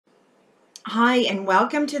Hi, and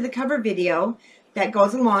welcome to the cover video that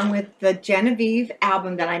goes along with the Genevieve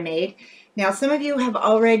album that I made. Now, some of you have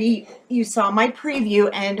already, you saw my preview,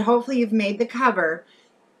 and hopefully you've made the cover.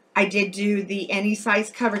 I did do the any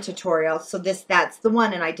size cover tutorial, so that's the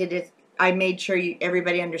one, and I did it. I made sure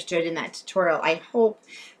everybody understood in that tutorial. I hope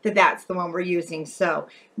that that's the one we're using. So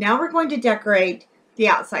now we're going to decorate the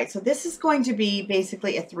outside. So this is going to be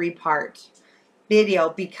basically a three-part video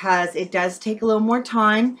because it does take a little more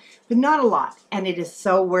time, but not a lot, and it is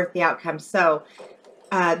so worth the outcome. So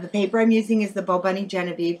the paper I'm using is the Bo Bunny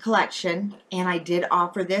Genevieve collection, and I did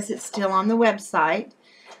offer this. It's still on the website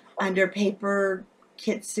under paper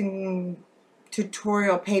kits and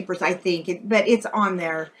tutorial papers, I think, but it's on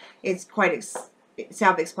there. It's quite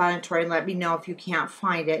self-explanatory, and let me know if you can't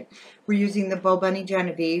find it. We're using the Bo Bunny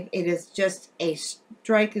Genevieve. It is just a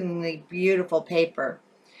strikingly beautiful paper,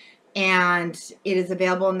 and it is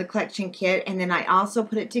available in the collection kit. And then I also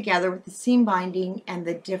put it together with the seam binding and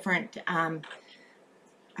the different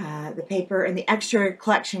the paper and the extra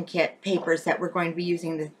collection kit papers that we're going to be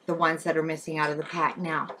using, the ones that are missing out of the pack.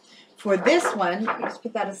 Now for this one, let me just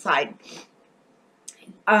put that aside.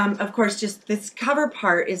 Of course, just this cover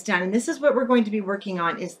part is done, and this is what we're going to be working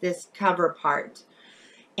on, is this cover part.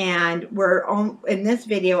 And we're on, in this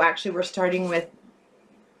video, actually, we're starting with,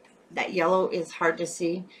 that yellow is hard to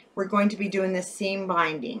see. We're going to be doing the seam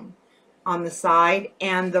binding on the side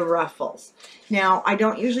and the ruffles. Now, I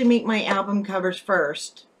don't usually make my album covers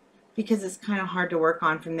first because it's kind of hard to work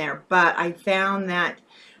on from there, but I found that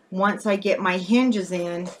once I get my hinges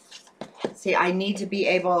in, see, we need to be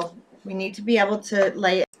able to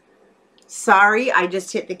lay it. Sorry, I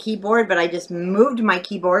just hit the keyboard, but I just moved my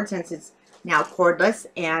keyboard since it's now cordless,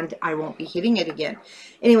 and I won't be hitting it again.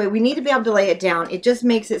 Anyway, we need to be able to lay it down. It just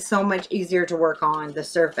makes it so much easier to work on the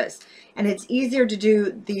surface. And it's easier to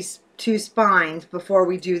do these two spines before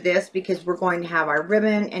we do this because we're going to have our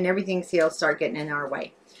ribbon and everything, so it'll start getting in our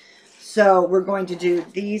way. So we're going to do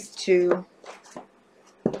these two.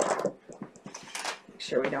 Make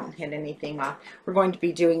sure we don't hit anything off. We're going to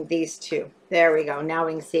be doing these two. There we go. Now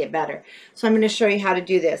we can see it better. So I'm going to show you how to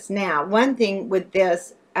do this. Now, one thing with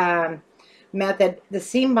this method, the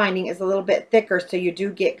seam binding is a little bit thicker, so you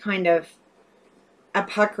do get kind of a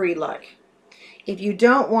puckery look. If you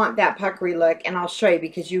don't want that puckery look, and I'll show you,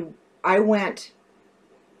 because I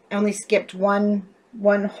only skipped one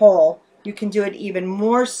hole. You can do it even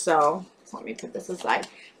more so. Let me put this aside,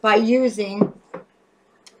 by using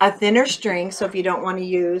a thinner string. So if you don't want to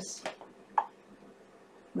use,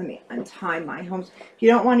 let me untie my homes. If you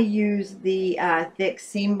don't want to use the thick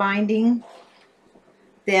seam binding,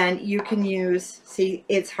 then you can use, see,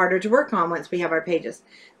 it's harder to work on once we have our pages.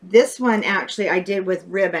 This one actually I did with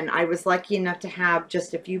ribbon. I was lucky enough to have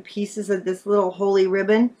just a few pieces of this little holy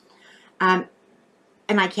ribbon, and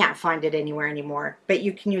I can't find it anywhere anymore. But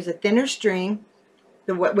you can use a thinner string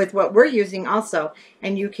with what we're using also,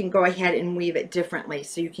 and you can go ahead and weave it differently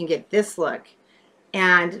so you can get this look.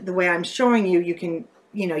 And the way I'm showing you, you can,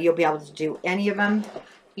 you'll be able to do any of them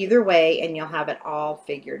either way, and you'll have it all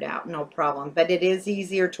figured out, no problem. But it is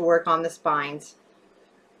easier to work on the spines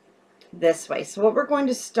this way. So what we're going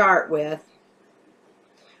to start with,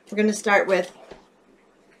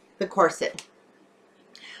 the corset.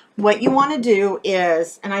 What you want to do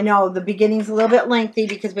is, and I know the beginning's a little bit lengthy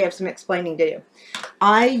because we have some explaining to do.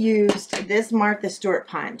 I used this Martha Stewart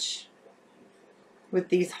punch with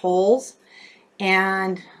these holes,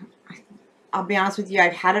 and I'll be honest with you,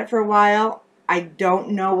 I've had it for a while. I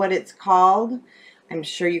don't know what it's called. I'm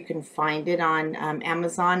sure you can find it on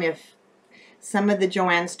Amazon. If some of the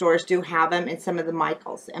Joann stores do have them, and some of the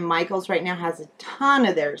Michaels. And Michaels right now has a ton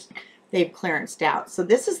of theirs they've clearanced out. So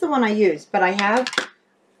this is the one I used, but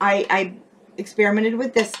I experimented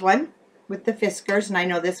with this one, with the Fiskars, and I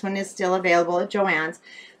know this one is still available at Joann's.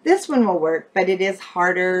 This one will work, but it is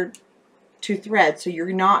harder to thread, so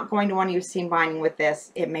you're not going to want to use seam binding with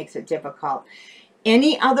this. It makes it difficult.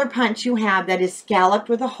 Any other punch you have that is scalloped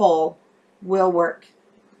with a hole will work.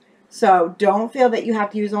 So don't feel that you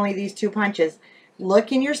have to use only these two punches.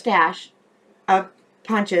 Look in your stash of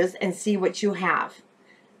punches and see what you have,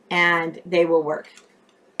 and they will work.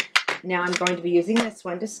 Now I'm going to be using this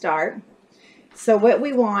one to start. So what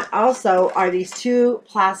we want also are these two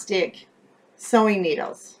plastic sewing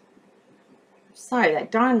needles. Sorry,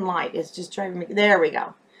 that darn light is just driving me. There we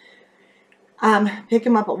go. Pick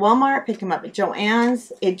them up at Walmart, pick them up at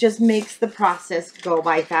Joann's. It just makes the process go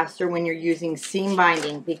by faster when you're using seam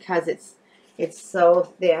binding because it's so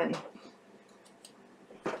thin.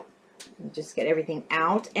 Just get everything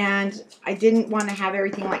out, and I didn't want to have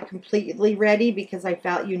everything like completely ready because I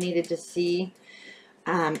felt you needed to see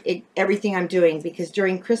everything I'm doing, because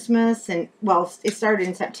during Christmas and, well, it started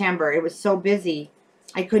in September. It was so busy.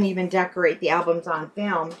 I couldn't even decorate the albums on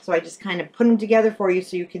film. So I just kind of put them together for you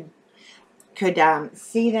so you could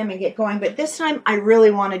see them and get going. But this time I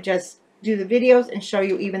really want to just do the videos and show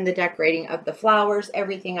you even the decorating of the flowers,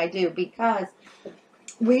 everything I do, because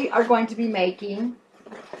we are going to be making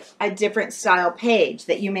a different style page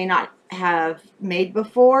that you may not have made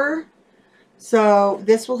before. So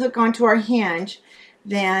this will hook onto our hinge.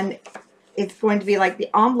 Then it's going to be like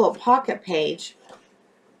the envelope pocket page.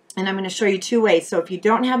 And I'm going to show you two ways. So if you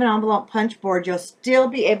don't have an envelope punch board, you'll still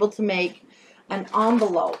be able to make an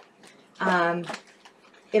envelope.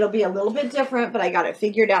 It'll be a little bit different, but I got it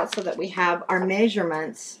figured out so that we have our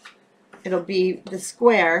measurements. It'll be the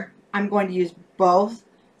square. I'm going to use both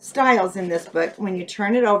styles in this book. When you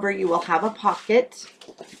turn it over, you will have a pocket.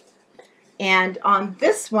 And on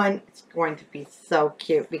this one, it's going to be so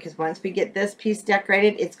cute because once we get this piece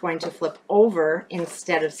decorated, it's going to flip over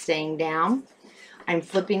instead of staying down. I'm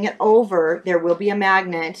flipping it over. There will be a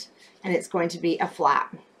magnet, and it's going to be a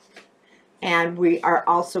flap. And we are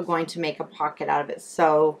also going to make a pocket out of it.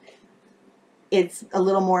 So it's a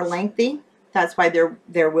little more lengthy. That's why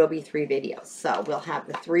there will be 3 videos. So we'll have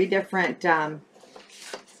the 3 different, or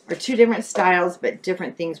 2 different styles, but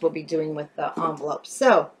different things we'll be doing with the envelopes.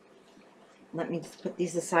 So let me just put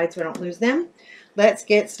these aside so I don't lose them. Let's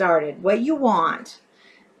get started. What you want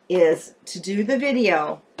is to do the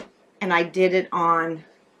video, and I did it on,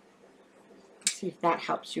 let's see if that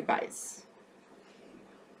helps you guys.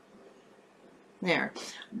 There.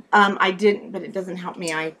 I didn't, but it doesn't help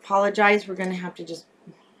me. I apologize. We're going to have to just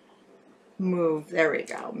move. There we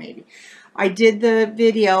go, maybe. I did the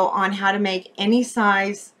video on how to make any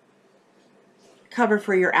size cover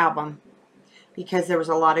for your album, because there was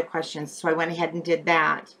a lot of questions. So I went ahead and did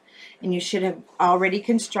that. And you should have already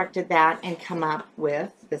constructed that and come up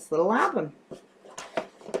with this little album.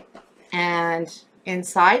 And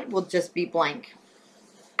inside will just be blank.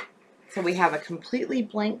 So we have a completely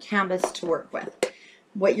blank canvas to work with.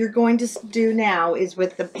 What you're going to do now is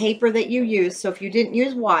with the paper that you use, so if you didn't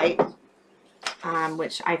use white,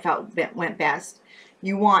 which I felt went best,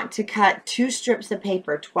 you want to cut 2 strips of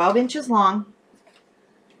paper, 12 inches long,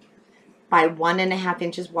 by 1.5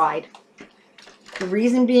 inches wide. The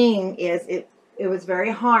reason being is it was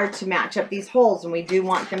very hard to match up these holes, and we do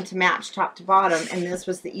want them to match top to bottom, and this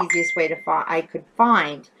was the easiest way I could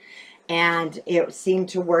find, and it seemed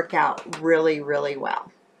to work out really, really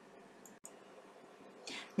well.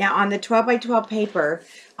 Now on the 12 by 12 paper,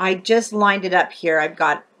 I just lined it up here. I've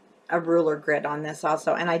got a ruler grid on this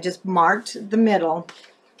also, and I just marked the middle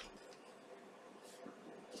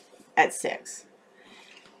at 6.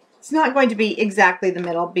 It's not going to be exactly the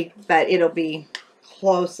middle, but it'll be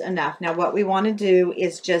close enough. Now what we want to do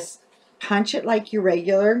is just punch it like you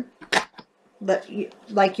regular,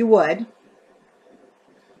 like you would.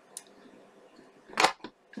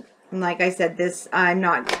 And like I said, this, I'm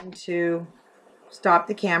not going to stop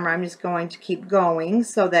the camera. I'm just going to keep going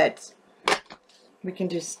so that we can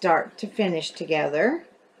just start to finish together.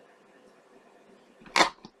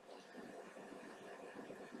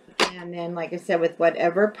 And then, like I said, with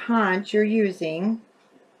whatever punch you're using,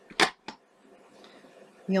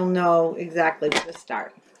 you'll know exactly where to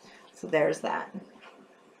start. So there's that.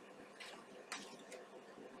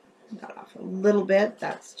 Got off a little bit.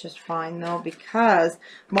 That's just fine though, because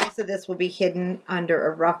most of this will be hidden under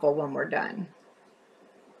a ruffle when we're done.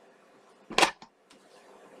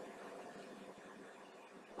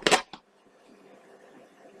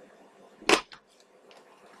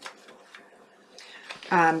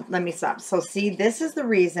 Let me stop. So see, this is the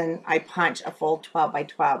reason I punch a full 12 by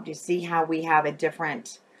 12. Do you see how we have a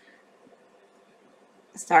different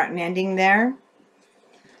start and ending there?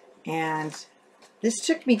 And this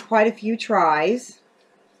took me quite a few tries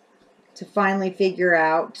to finally figure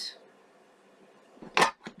out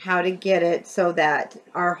how to get it so that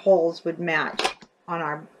our holes would match on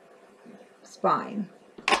our spine.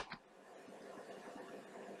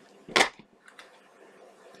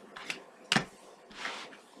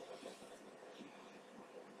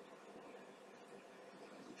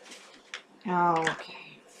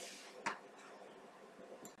 Okay.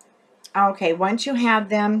 Okay, once you have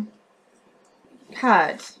them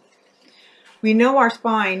cut, we know our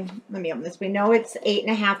spine, let me open this, we know it's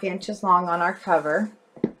 8.5 inches long on our cover.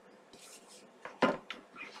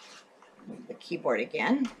 Move the keyboard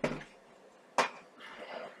again.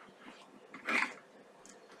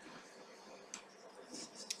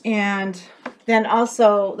 And then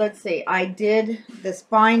also, let's see, I did the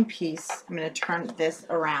spine piece. I'm going to turn this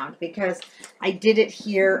around because I did it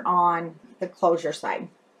here on the closure side.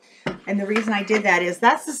 And the reason I did that is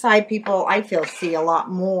that's the side people I feel see a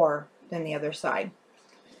lot more than the other side.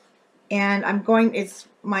 And I'm going, it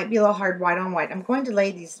might be a little hard white on white. I'm going to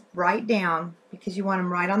lay these right down because you want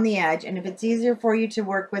them right on the edge. And if it's easier for you to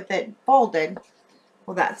work with it folded,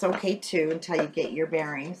 well, that's okay too until you get your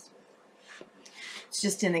bearings. It's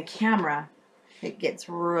just in the camera, it gets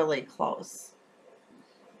really close.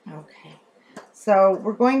 Okay, so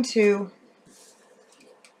we're going to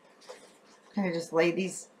kind of just lay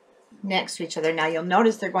these next to each other. Now you'll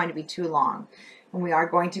notice they're going to be too long. And we are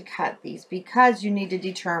going to cut these because you need to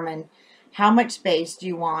determine how much space do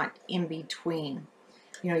you want in between.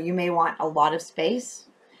 You know, you may want a lot of space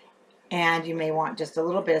and you may want just a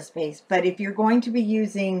little bit of space. But if you're going to be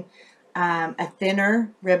using a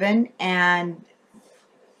thinner ribbon and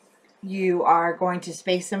you are going to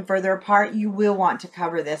space them further apart, you will want to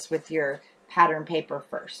cover this with your pattern paper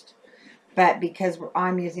first. But because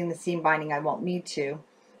I'm using the seam binding, I won't need to.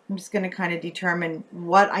 I'm just going to kind of determine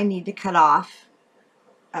what I need to cut off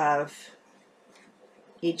of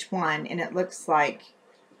each one, and it looks like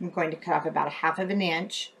I'm going to cut off about 1/2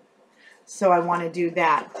 inch. So I want to do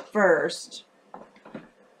that first.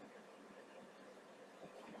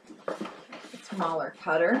 Smaller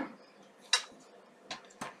cutter.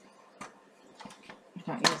 I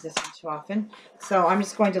don't use this one too often. So I'm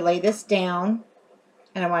just going to lay this down,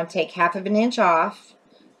 and I want to take 1/2 inch off.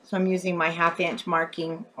 So I'm using my 1/2 inch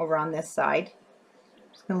marking over on this side.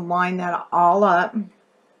 Just going to line that all up.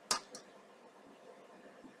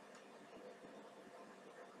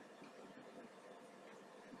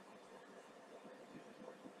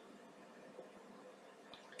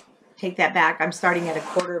 Take that back. I'm starting at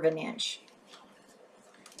 1/4 inch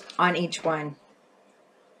on each one.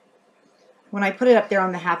 When I put it up there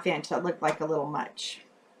on the 1/2 inch, that looked like a little much.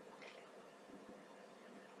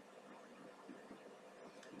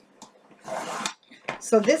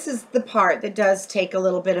 So this is the part that does take a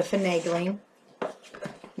little bit of finagling,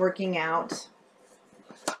 working out.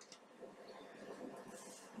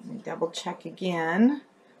 Let me double check again.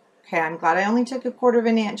 Okay, I'm glad I only took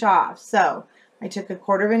 1/4 inch off. So I took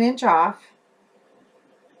 1/4 inch off.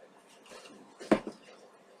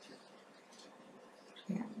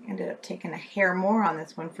 Yeah, ended up taking a hair more on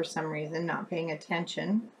this one for some reason, not paying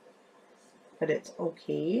attention, but it's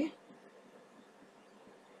okay.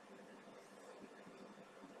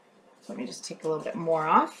 So let me just take a little bit more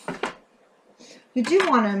off. You do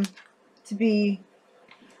want them to be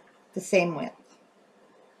the same width.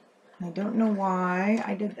 I don't know why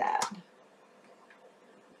I did that.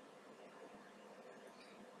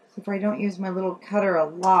 So I don't use my little cutter a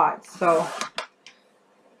lot, so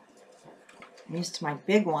I'm used to my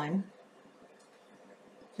big one.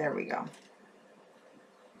 There we go.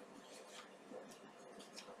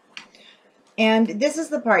 And this is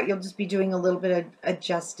the part you'll just be doing a little bit of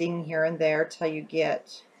adjusting here and there till you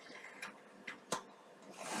get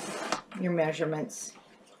your measurements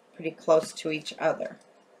pretty close to each other.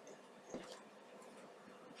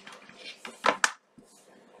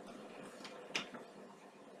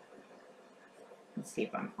 Let's see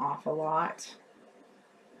if I'm off a lot.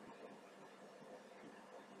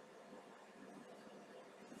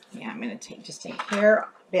 Yeah, I'm going to take just a hair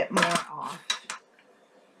bit more off.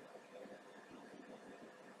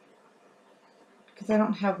 Because I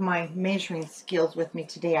don't have my measuring skills with me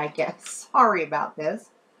today, I guess. Sorry about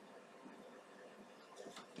this.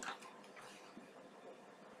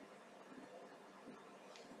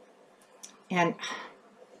 And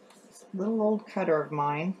this little old cutter of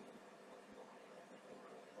mine,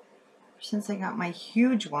 since I got my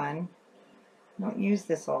huge one, I don't use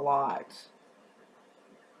this a lot.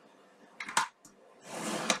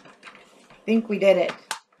 I think we did it.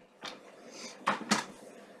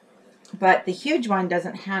 But the huge one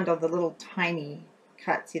doesn't handle the little tiny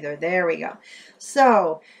cuts either. There we go.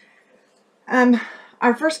 So,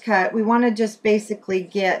 our first cut, we want to just basically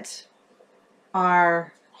get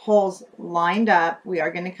our holes lined up. We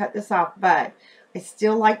are going to cut this off, but I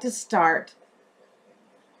still like to start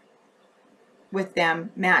with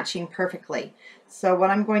them matching perfectly. So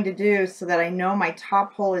what I'm going to do so that I know my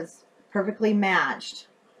top hole is perfectly matched,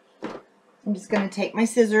 I'm just going to take my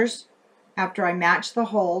scissors after I match the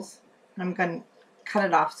holes, and I'm going to cut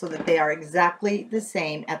it off so that they are exactly the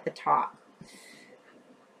same at the top.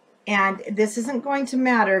 And this isn't going to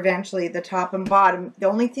matter eventually, the top and bottom. The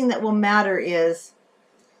only thing that will matter is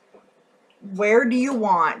where do you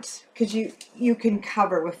want, because you can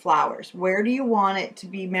cover with flowers, where do you want it to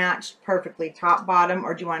be matched perfectly, top, bottom,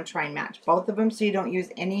 or do you want to try and match both of them so you don't use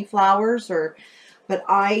any flowers? Or, but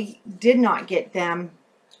I did not get them.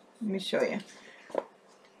 Let me show you.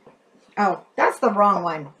 Oh, that's the wrong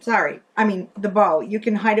one. Sorry. I mean, the bow. You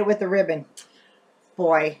can hide it with the ribbon.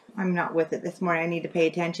 Boy, I'm not with it this morning. I need to pay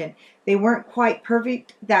attention. They weren't quite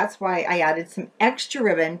perfect. That's why I added some extra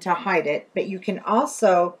ribbon to hide it. But you can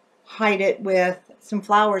also hide it with some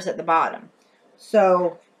flowers at the bottom.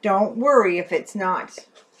 So don't worry if it's not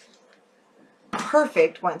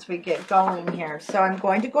perfect once we get going here. So I'm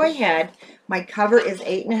going to go ahead. My cover is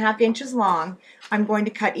 8.5 inches long. I'm going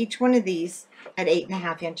to cut each one of these at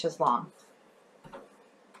 8.5 inches long.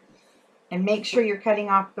 And make sure you're cutting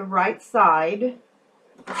off the right side.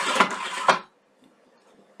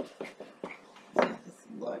 This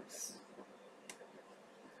looks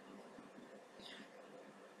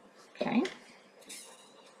okay.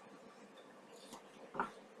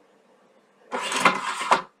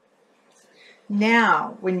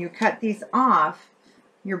 Now, when you cut these off,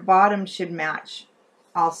 your bottom should match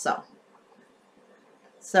also.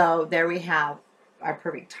 So there we have our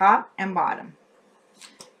perfect top and bottom.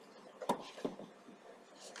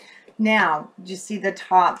 Now, do you see the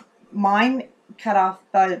top? Mine cut off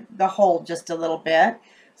the hole just a little bit.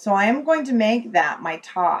 So I am going to make that my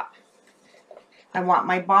top. I want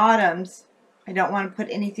my bottoms. I don't want to put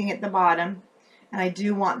anything at the bottom. And I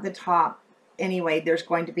do want the top. Anyway, there's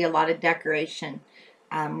going to be a lot of decoration.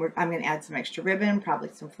 I'm going to add some extra ribbon, probably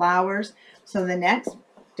some flowers. So the next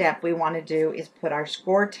step we want to do is put our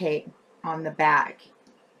score tape on the back.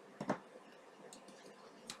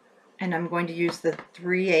 And I'm going to use the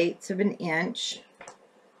 3/8 of an inch.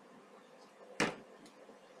 I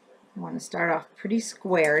want to start off pretty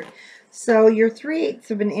squared. So your 3/8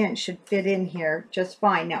 of an inch should fit in here just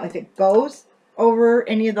fine. Now if it goes over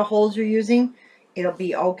any of the holes you're using, it'll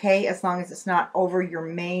be okay as long as it's not over your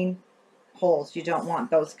main holes. You don't want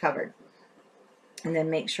those covered. And then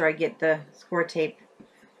make sure I get the score tape,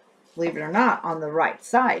 believe it or not, on the right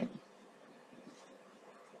side.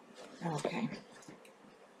 Okay.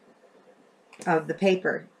 Of the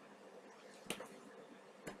paper.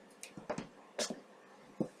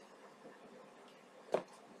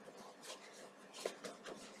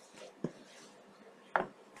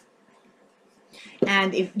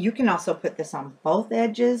 And if you can also put this on both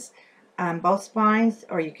edges, both spines,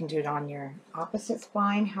 or you can do it on your opposite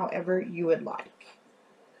spine, however you would like.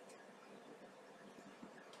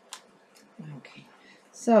 Okay,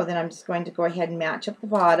 so then I'm just going to go ahead and match up the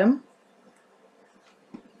bottom.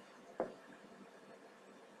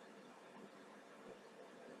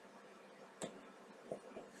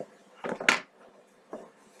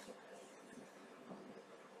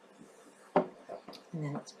 And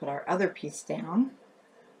then let's put our other piece down.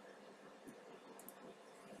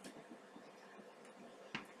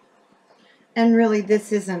 And really,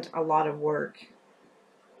 this isn't a lot of work.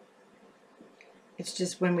 It's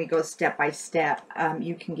just when we go step by step,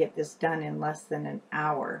 you can get this done in less than an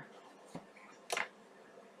hour.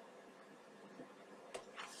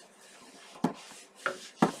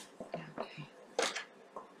 Okay.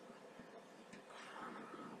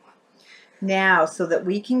 Now, so that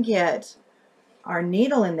we can get our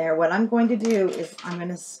needle in there, what I'm going to do is I'm going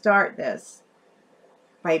to start this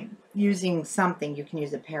by using something. You can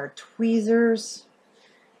use a pair of tweezers,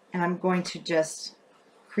 and I'm going to just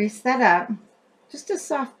crease that up, just a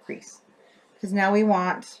soft crease, because now we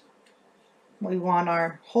want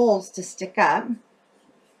our holes to stick up.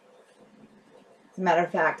 As a matter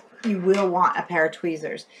of fact, you will want a pair of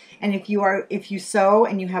tweezers, and if you sew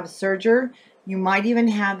and you have a serger, you might even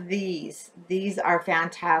have these. These are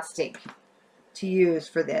fantastic to use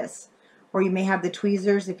for this. Or you may have the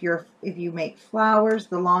tweezers if you make flowers,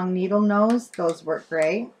 the long needle nose, those work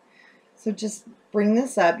great. So just bring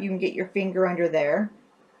this up. You can get your finger under there.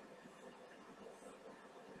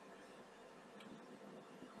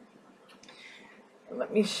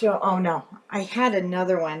 Let me show. Oh no, I had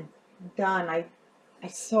another one done. I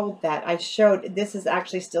sewed that. I showed this is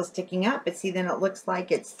actually still sticking up, but see, then it looks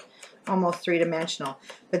like it's almost three-dimensional.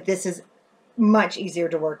 But this is much easier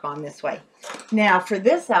to work on this way. Now for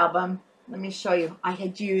this album, let me show you. I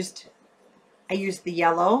used the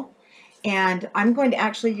yellow, and I'm going to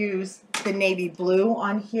actually use the navy blue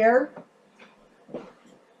on here.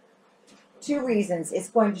 Two reasons. It's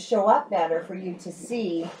going to show up better for you to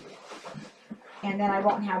see, and then I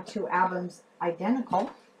won't have two albums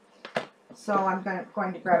identical. So I'm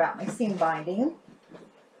going to grab out my seam binding.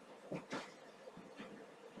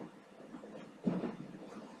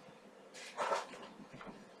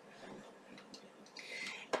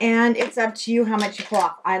 And it's up to you how much you pull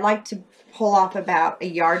off. I like to pull off about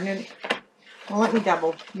 1 yard. Well, let me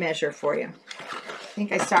double measure for you. I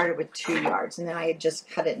think I started with 2 yards, and then I had just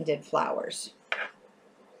cut it and did flowers.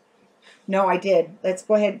 No, I did. Let's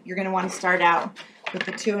go ahead. You're going to want to start out with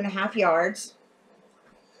the 2.5 yards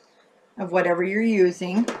of whatever you're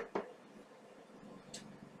using.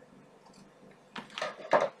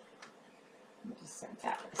 Just set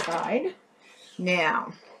that aside.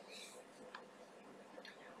 Now,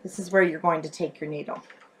 this is where you're going to take your needle.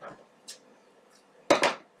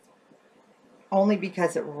 Only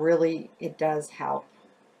because it does help.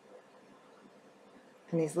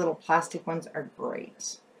 And these little plastic ones are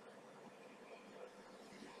great.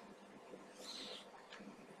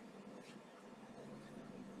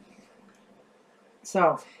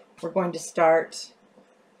 So we're going to start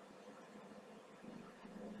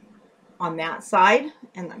on that side,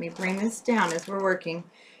 and let me bring this down as we're working,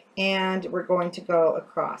 and we're going to go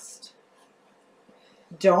across.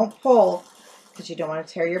 Don't pull because you don't want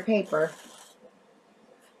to tear your paper.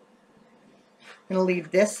 I'm going to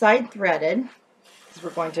leave this side threaded because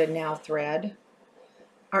we're going to now thread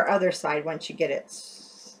our other side once you get it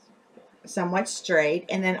somewhat straight,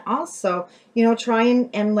 and then also, you know, try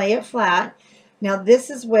and lay it flat. Now this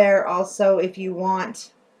is where also, if you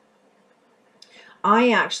want, I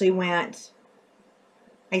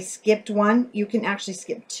skipped one. You can actually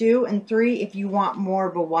skip 2 and 3 if you want more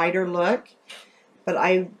of a wider look, but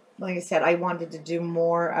like I said, I wanted to do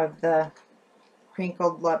more of the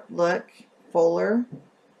crinkled look, fuller.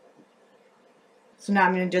 So now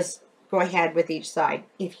I'm going to just go ahead with each side.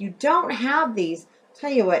 If you don't have these,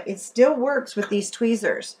 tell you what, it still works with these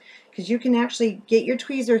tweezers, because you can actually get your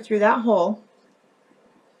tweezer through that hole,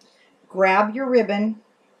 grab your ribbon,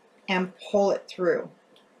 and pull it through.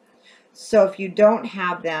 So if you don't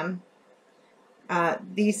have them,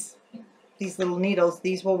 these little needles,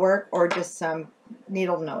 these will work, or just some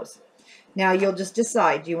needle nose. Now you'll just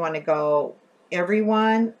decide, do you want to go every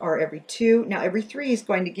 1 or every 2? Now every 3 is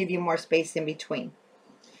going to give you more space in between.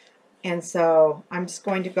 And so I'm just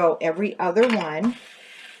going to go every other one.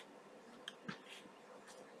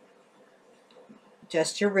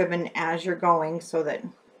 Just your ribbon as you're going so that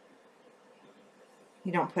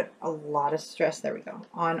you don't put a lot of stress, there we go,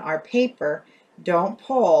 on our paper. Don't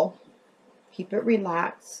pull. Keep it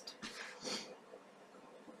relaxed.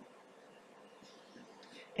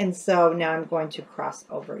 And so now I'm going to cross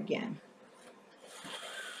over again.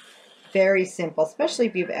 Very simple, especially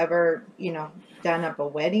if you've ever, you know, done up a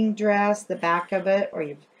wedding dress, the back of it, or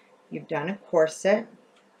you've done a corset.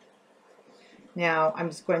 Now I'm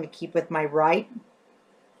just going to keep with my right,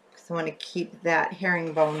 because I want to keep that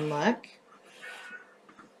herringbone look.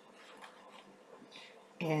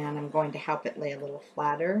 And I'm going to help it lay a little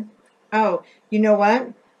flatter. Oh, you know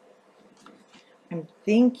what? I'm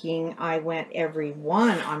thinking I went every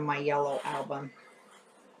 1 on my yellow album.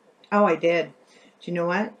 Oh, I did. Do you know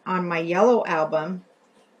what? On my yellow album,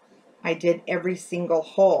 I did every single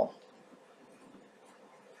hole.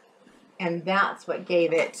 And that's what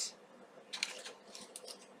gave it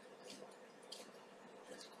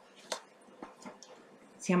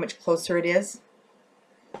see how much closer it is?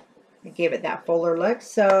 It gave it that fuller look.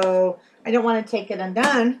 So I don't want to take it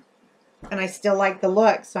undone, and I still like the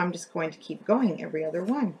look, so I'm just going to keep going every other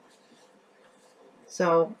one.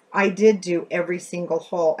 So I did do every single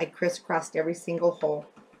hole. I crisscrossed every single hole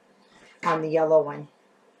on the yellow one.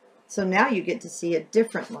 So now you get to see a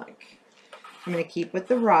different look. I'm going to keep with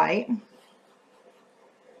the right.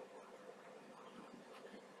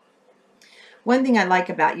 One thing I like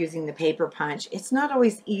about using the paper punch, it's not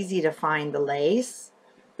always easy to find the lace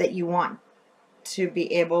that you want to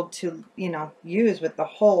be able to, you know, use with the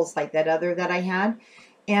holes like that other that I had.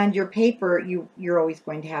 And your paper, you're always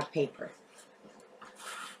going to have paper.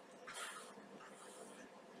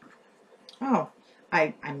 Oh,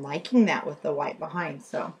 I'm liking that with the white behind,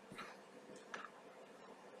 so.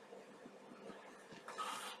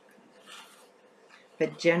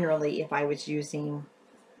 But generally, if I was using,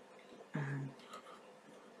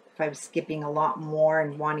 if I was skipping a lot more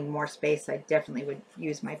and wanting more space, I definitely would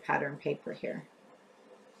use my pattern paper here.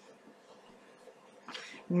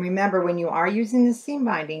 And remember, when you are using the seam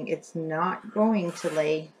binding, it's not going to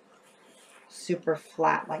lay super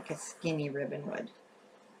flat like a skinny ribbon would.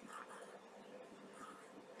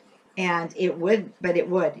 And it would, but it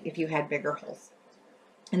would if you had bigger holes.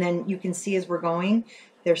 And then you can see as we're going,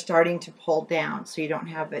 they're starting to pull down, so you don't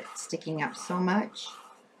have it sticking up so much.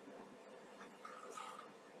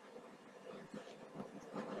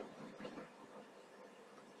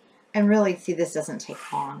 And really, see, this doesn't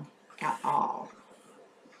take long at all.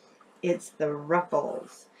 It's the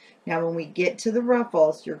ruffles. Now, when we get to the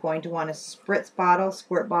ruffles, you're going to want a spritz bottle,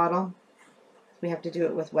 squirt bottle. We have to do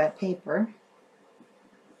it with wet paper.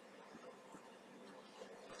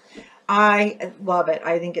 I love it.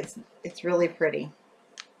 I think it's really pretty.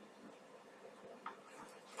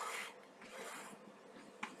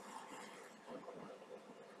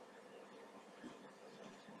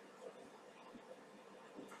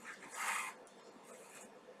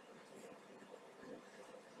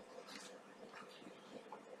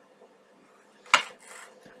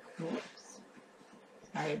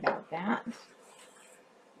 Sorry about that.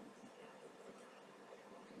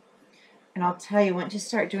 And I'll tell you, once you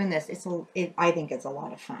start doing this, I think it's a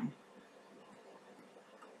lot of fun.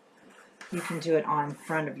 You can do it on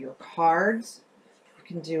front of your cards. You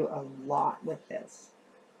can do a lot with this.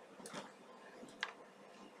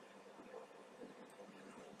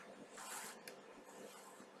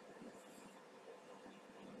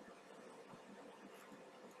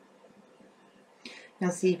 Now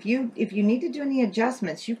see, if you need to do any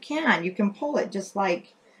adjustments, you can pull it just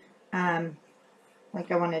like I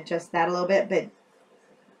want to adjust that a little bit, but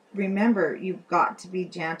remember, you've got to be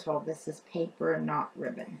gentle. This is paper, not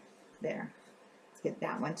ribbon. There. Let's get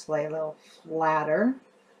that one to lay a little flatter.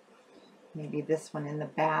 Maybe this one in the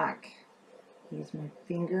back. Use my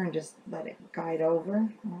finger and just let it guide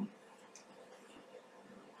over.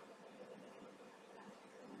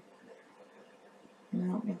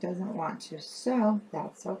 No, it doesn't want to, so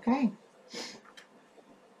that's okay.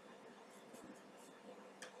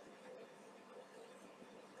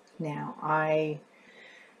 Now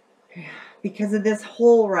because of this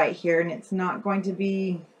hole right here, and it's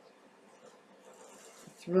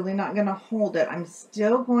really not going to hold it, I'm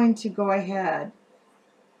still going to go ahead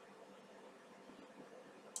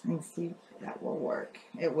and see if that will work.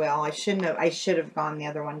 It will. I should have gone the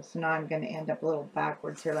other one, so now I'm going to end up a little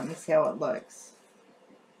backwards here. Let me see how it looks.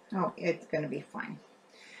 Oh, it's going to be fine.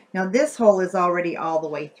 Now this hole is already all the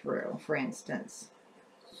way through, for instance.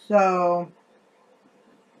 So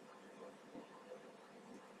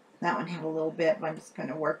that one had a little bit, but I'm just going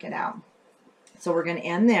to work it out. So we're going to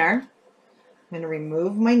end there. I'm going to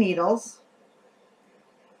remove my needles.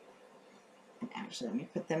 And actually, let me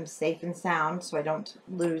put them safe and sound so I don't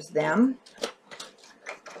lose them.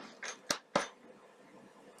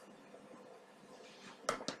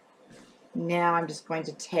 Now I'm just going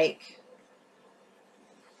to take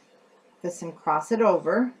this and cross it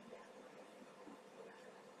over.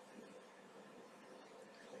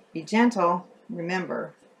 Be gentle,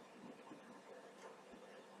 remember.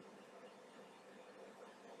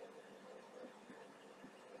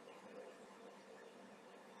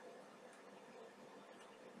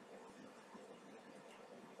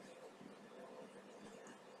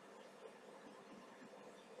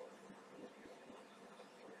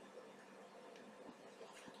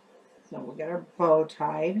 So we'll get our bow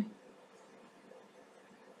tied.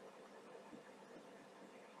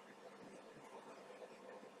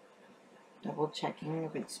 Double checking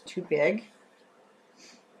if it's too big.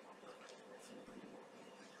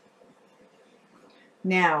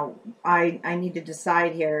 Now, I need to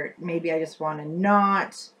decide here, maybe I just want a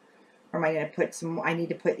knot, or am I going to put I need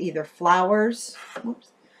to put either flowers,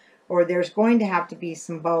 or there's going to have to be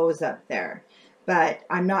some bows up there. But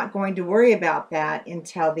I'm not going to worry about that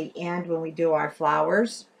until the end when we do our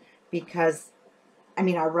flowers, because,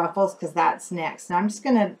 our ruffles, because that's next.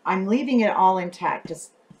 And I'm leaving it all intact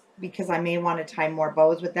just because I may want to tie more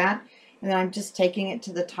bows with that. And then I'm just taking it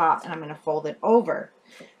to the top and I'm going to fold it over.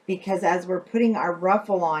 Because as we're putting our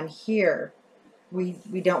ruffle on here, we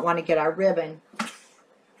don't want to get our ribbon.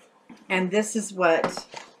 And this is what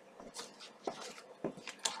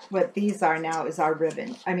these are now, is our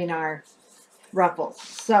ribbon. Our ruffles.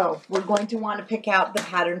 So we're going to want to pick out the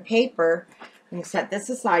pattern paper, and set this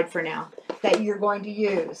aside for now, that you're going to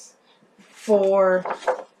use for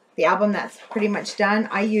the album that's pretty much done.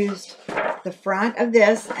 I used the front of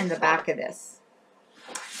this and the back of this.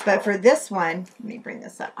 But for this one, let me bring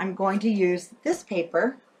this up. I'm going to use this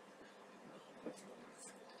paper,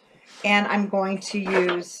 and I'm going to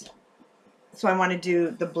use, so I want to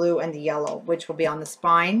do the blue and the yellow, which will be on the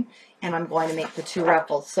spine, and I'm going to make the two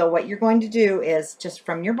ruffles. So what you're going to do is, just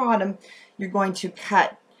from your bottom, you're going to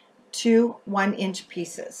cut 2 1-inch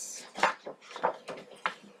pieces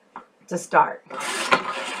to start.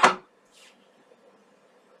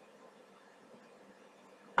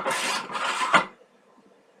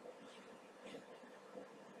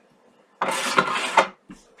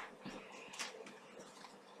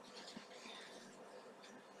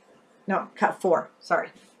 No, cut 4, sorry.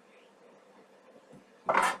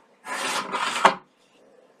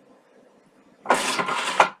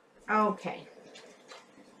 Okay,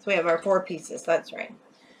 so we have our 4 pieces, that's right.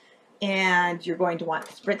 And you're going to want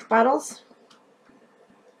spritz bottles.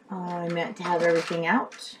 I meant to have everything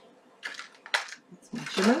out. That's my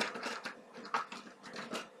shimmer.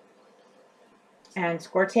 And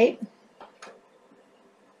score tape.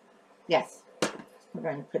 Yes, we're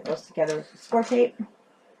going to put those together with the score tape.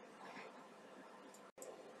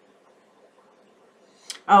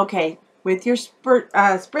 Okay, with your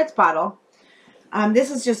spritz bottle, this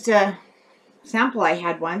is just a sample I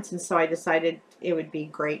had once, and so I decided it would be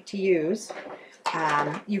great to use.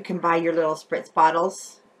 You can buy your little spritz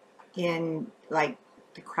bottles in like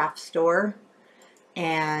the craft store,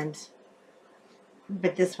 but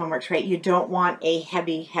this one works great. You don't want a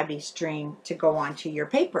heavy string to go onto your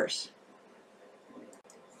papers.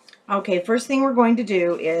 Okay, first thing we're going to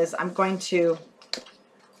do is I'm going to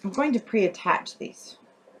pre-attach these.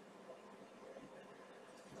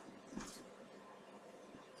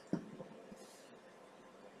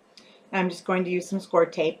 I'm just going to use some score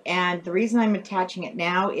tape, and the reason I'm attaching it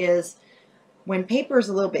now is when paper is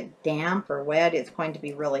a little bit damp or wet, it's going to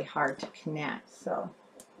be really hard to connect. So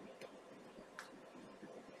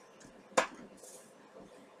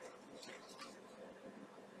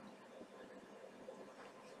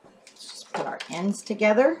just put our ends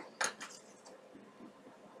together.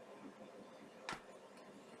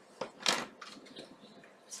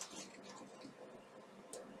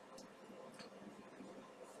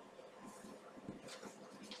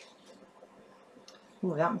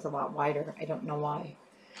 Ooh, that one's a lot wider. I don't know why.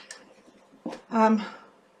 Let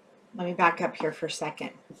me back up here for a second.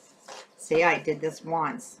 See, I did this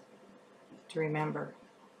once to remember.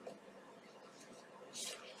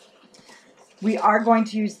 We are going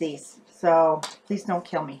to use these, so please don't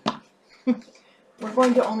kill me. We're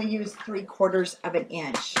going to only use 3/4 of an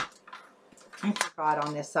inch. I forgot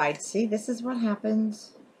on this side. See, this is what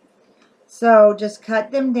happens. So just cut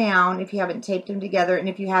them down if you haven't taped them together, and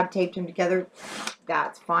if you have taped them together,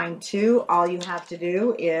 that's fine too. All you have to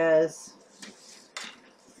do is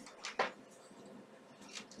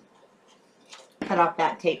cut off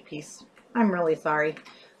that tape piece. I'm really sorry.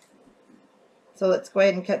 So let's go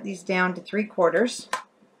ahead and cut these down to 3/4.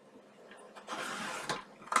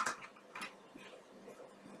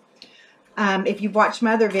 If you've watched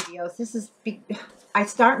my other videos, I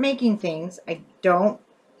start making things. I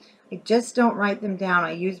just don't write them down.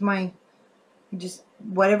 I use just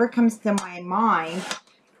whatever comes to my mind,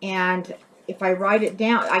 and if I write it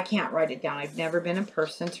down, I can't write it down. I've never been a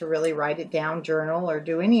person to really write it down, journal, or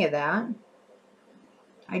do any of that.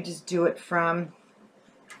 I just do it from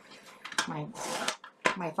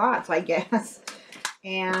my thoughts, I guess.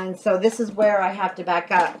 And so this is where I have to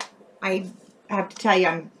back up. I have to tell you,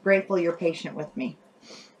 I'm grateful you're patient with me.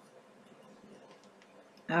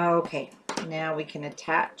 Okay, now we can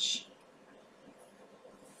attach.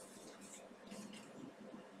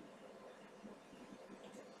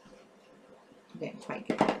 Didn't quite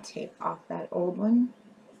get that tape off that old one.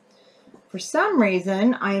 For some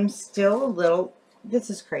reason, I am still a little, this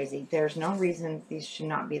is crazy. There's no reason these should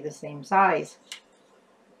not be the same size.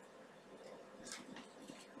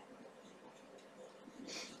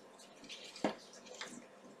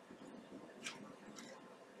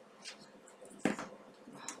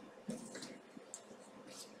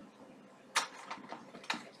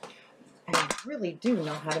 I really do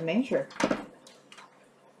know how to measure.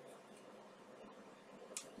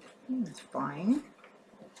 That's fine.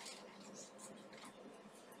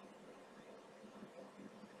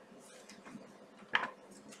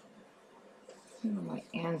 My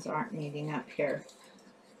ends aren't meeting up here.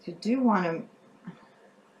 You do want them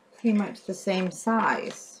pretty much the same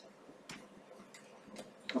size.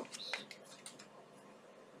 Oops.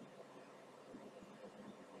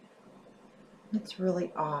 It's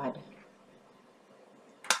really odd.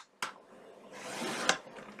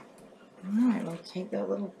 Alright, we'll take that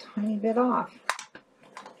little tiny bit off.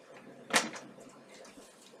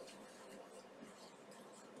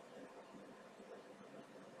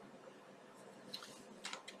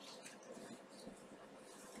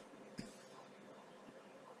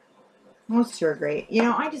 Those two are great. You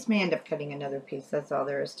know, I just may end up cutting another piece. That's all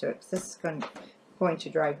there is to it. This is going to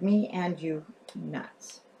drive me and you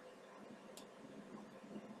nuts.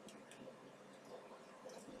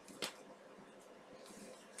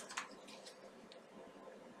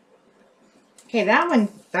 Okay, that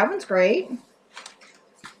one's great.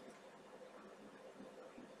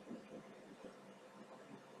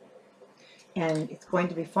 And it's going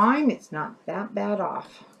to be fine. It's not that bad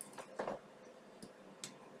off.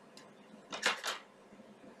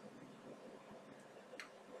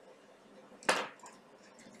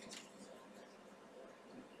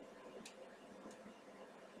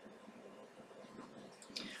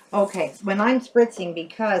 Okay, when I'm spritzing,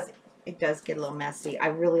 because it does get a little messy, I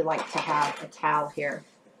really like to have a towel here.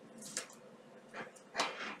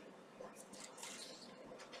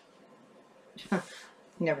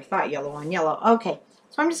 Never thought yellow on yellow. Okay,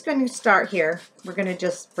 so I'm just going to start here. We're going to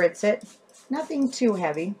just spritz it. Nothing too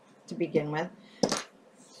heavy to begin with.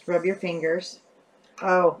 Just rub your fingers.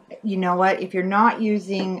 Oh, you know what? If you're not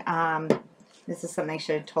using, this is something I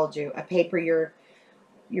should have told you, a paper you're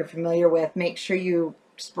familiar with, make sure you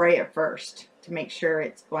spray it first. to make sure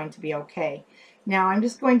it's going to be okay. Now I'm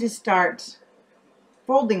just going to start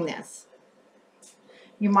folding this.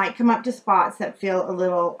 You might come up to spots that feel a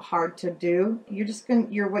little hard to do.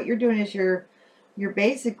 What you're doing is you're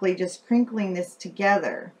basically just crinkling this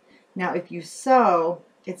together. Now if you sew,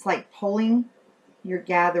 it's like pulling your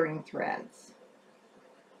gathering threads.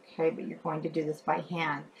 Okay, but you're going to do this by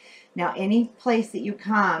hand. Now any place that you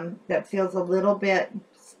come that feels a little bit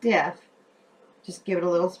stiff, just give it a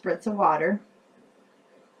little spritz of water.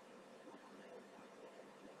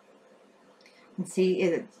 And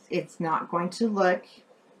see, it's not going to look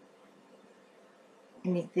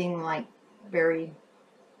anything like very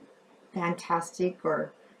fantastic,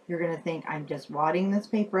 or you're going to think I'm just wadding this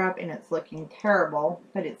paper up and it's looking terrible,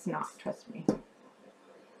 but it's not, trust me.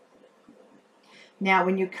 Now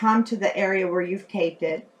when you come to the area where you've taped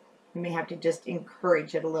it, you may have to just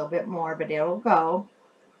encourage it a little bit more, but it'll go.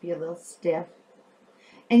 Be a little stiff.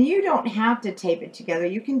 And you don't have to tape it together.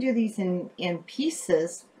 You can do these in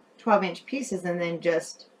pieces, 12-inch pieces, and then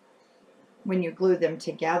just when you glue them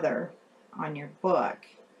together on your book,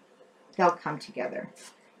 they'll come together.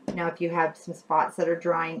 Now if you have some spots that are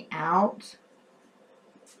drying out,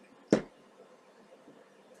 you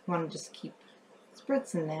want to just keep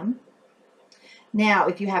spritzing them. Now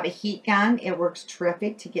if you have a heat gun, it works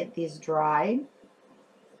terrific to get these dried.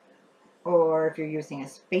 Or if you're using a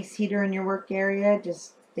space heater in your work area,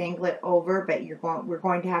 just dangle it over, but we're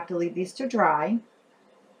going to have to leave these to dry.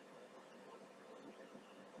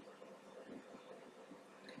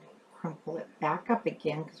 Crumple it back up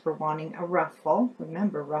again because we're wanting a ruffle.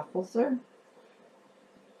 Remember, ruffles are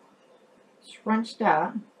scrunched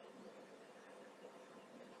up.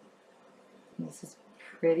 This is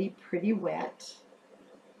pretty wet.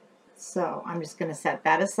 So I'm just going to set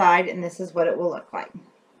that aside, and this is what it will look like.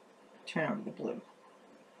 Turn over the blue.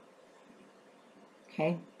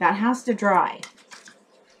 Okay, that has to dry.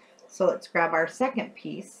 So let's grab our second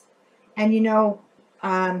piece. And you know,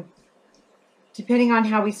 depending on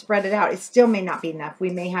how we spread it out, it still may not be enough. We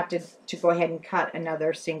may have to go ahead and cut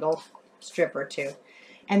another single strip or two.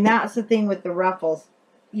 And that's the thing with the ruffles.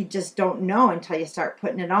 You just don't know until you start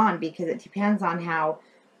putting it on, because it depends on how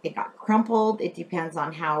it got crumpled. It depends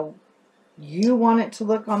on how you want it to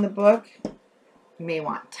look on the book. You may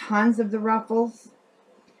want tons of the ruffles.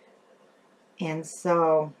 And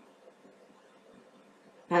so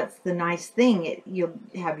that's the nice thing. You'll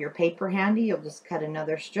have your paper handy. You'll just cut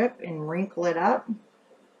another strip and wrinkle it up.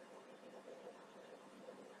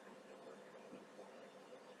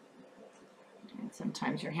 And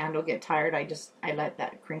sometimes your hand will get tired. I let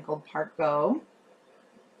that crinkled part go.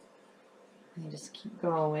 And just keep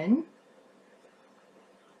going.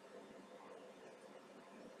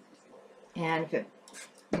 And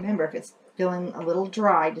remember, if it's feeling a little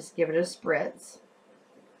dry, just give it a spritz.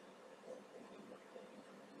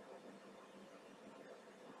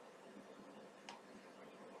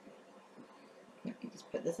 Just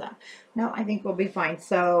put this up. No, I think we'll be fine.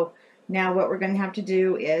 So now what we're going to have to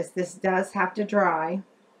do is, this does have to dry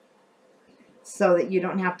so that you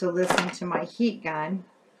don't have to listen to my heat gun.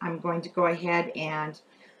 I'm going to go ahead and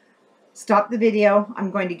stop the video.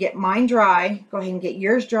 I'm going to get mine dry. Go ahead and get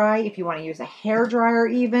yours dry. If you want to use a hair dryer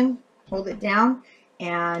even, hold it down,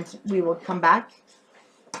 and we will come back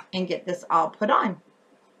and get this all put on.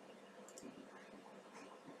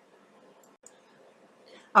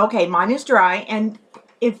 Okay, mine is dry, and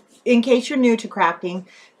in case you're new to crafting,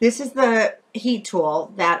 this is the heat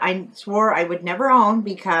tool that I swore I would never own,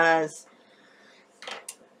 because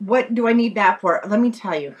what do I need that for? Let me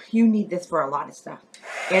tell you, you need this for a lot of stuff.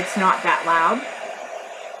 It's not that loud.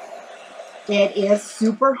 It is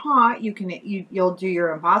super hot. You'll do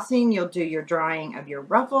your embossing, you'll do your drying of your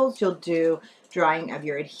ruffles, you'll do drying of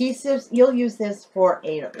your adhesives. You'll use this for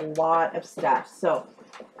a lot of stuff. So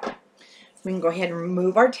we can go ahead and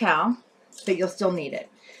remove our towel, but you'll still need it.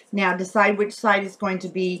 Now decide which side is going to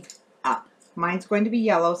be up. Mine's going to be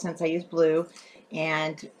yellow since I use blue,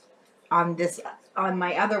 and on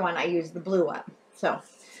my other one I use the blue up. So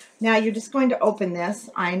now you're just going to open this.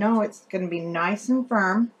 I know it's going to be nice and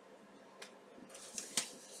firm.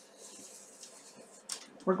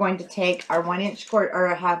 We're going to take our 1-inch score, or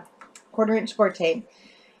a 1/4-inch score tape.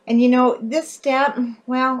 And you know, this step,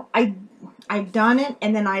 well, I've done it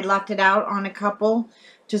and then I left it out on a couple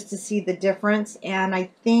just to see the difference, and I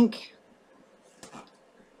think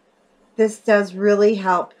this does really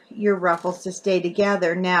help your ruffles to stay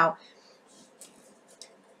together. Now,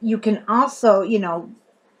 you can also, you know,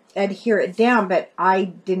 adhere it down, but I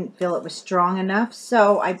didn't feel it was strong enough,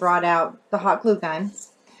 so I brought out the hot glue gun.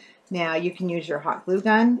 Now you can use your hot glue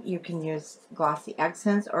gun, you can use glossy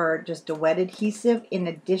accents, or just a wet adhesive in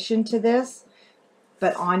addition to this.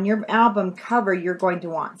 But on your album cover, you're going to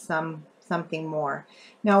want something more.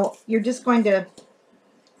 Now, you're just going to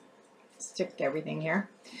stick to everything here.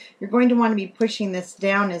 You're going to want to be pushing this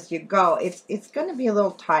down as you go. It's going to be a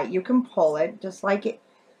little tight. You can pull it just like it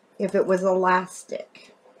if it was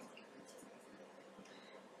elastic.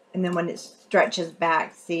 And then when it stretches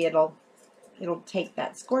back, see, it'll take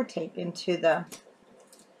that score tape into the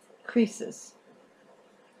creases.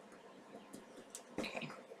 Okay.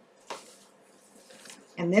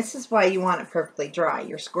 And this is why you want it perfectly dry.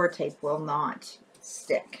 Your score tape will not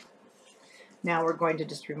stick. Now we're going to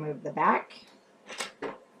just remove the back.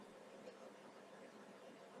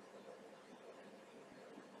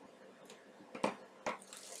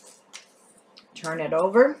 Turn it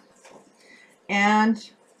over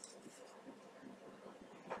and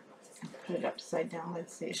put it upside down.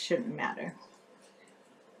 Let's see, it shouldn't matter.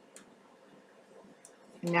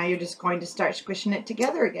 And now you're just going to start squishing it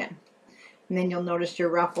together again. And then you'll notice your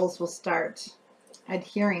ruffles will start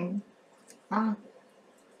adhering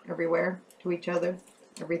everywhere to each other,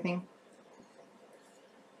 everything.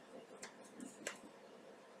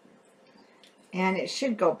 And it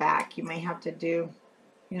should go back. You may have to do,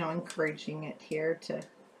 you know, encouraging it here to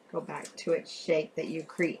go back to its shape that you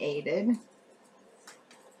created.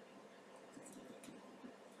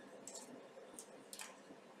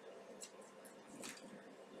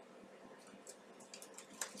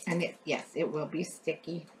 And yes, it will be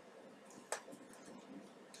sticky.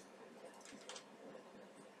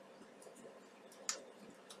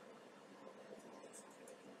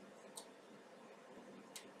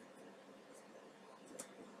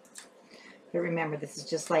 But remember, this is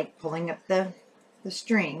just like pulling up the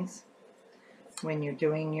strings when you're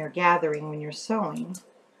doing your gathering, when you're sewing.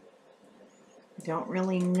 You don't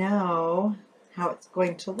really know how it's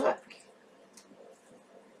going to look.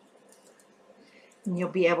 And you'll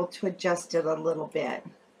be able to adjust it a little bit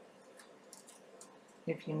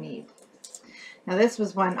if you need. Now this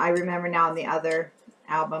was one I remember now in the other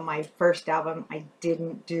album, my first album, I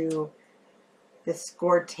didn't do the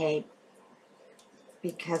score tape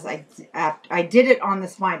because I did it on the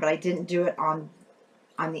spine, but I didn't do it on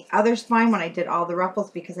the other spine when I did all the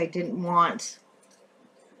ruffles because I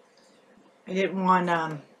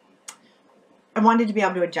wanted to be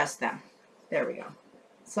able to adjust them. There we go.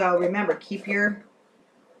 So remember, keep your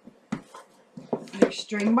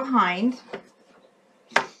string behind,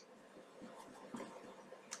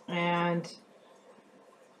 and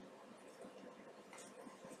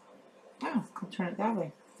I'll turn it that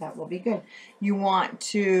way. That will be good. You want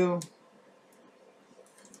to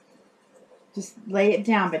just lay it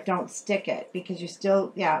down, but don't stick it because you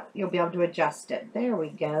still, you'll be able to adjust it. There we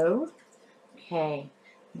go. Okay,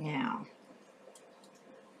 now,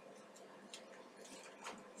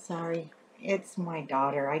 sorry, it's my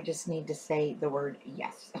daughter. I just need to say the word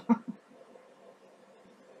yes.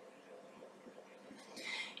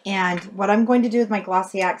 And what I'm going to do with my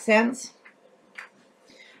glossy accents,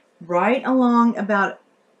 right along about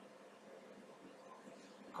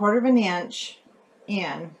 1/4 inch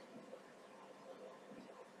in.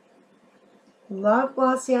 Love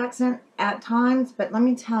glossy accent at times, but let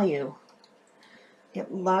me tell you,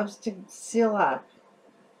 it loves to seal up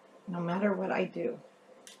no matter what I do.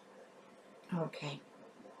 Okay.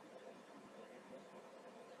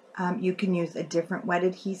 You can use a different wet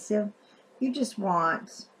adhesive. You just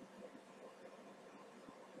want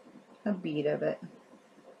a bead of it.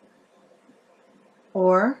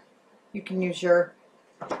 Or you can use your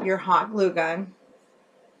hot glue gun.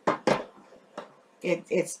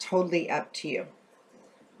 It's totally up to you.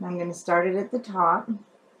 I'm going to start it at the top.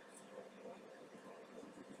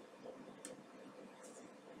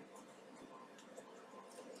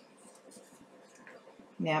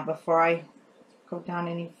 Now before I go down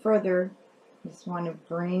any further, just want to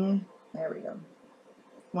bring, there we go.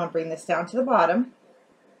 I want to bring this down to the bottom.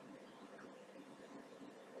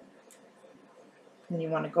 Then you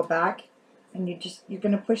want to go back and you're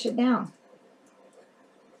going to push it down.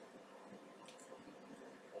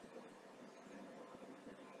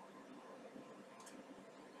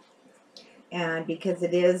 And because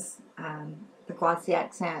it is the glossy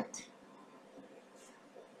accent,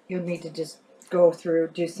 you'll need to just go through,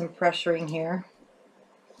 do some pressuring here.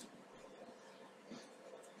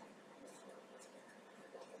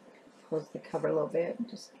 Close the cover a little bit,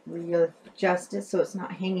 just readjust it so it's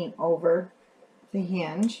not hanging over the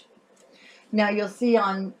hinge. Now you'll see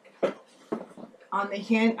on the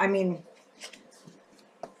hinge,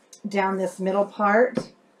 down this middle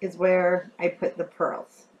part is where I put the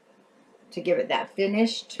pearls to give it that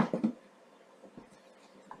finished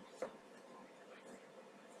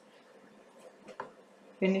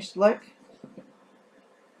look.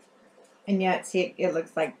 And yet, see, it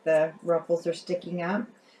looks like the ruffles are sticking up.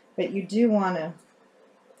 But you do want to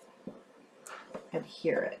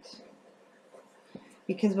adhere it.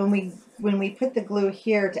 Because when we put the glue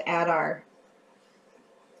here to add our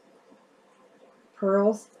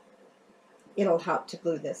pearls, it'll help to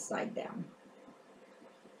glue this side down.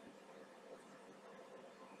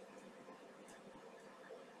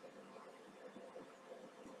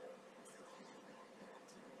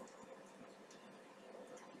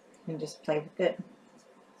 And just play with it,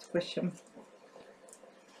 squish them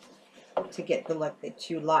to get the look that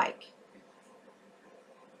you like.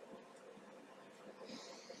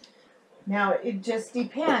 Now it just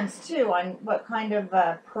depends too on what kind of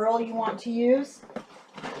pearl you want to use.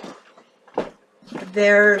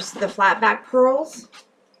 There's the flat back pearls.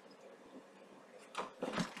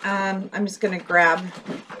 I'm just going to grab,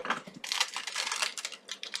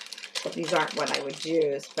 these aren't what I would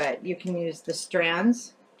use, but you can use the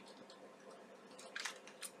strands.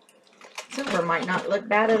 Silver might not look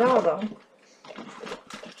bad at all though.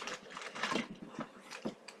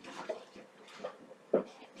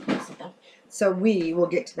 So we will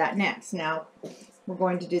get to that next. Now we're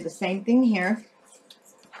going to do the same thing here.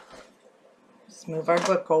 Just move our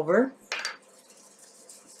book over.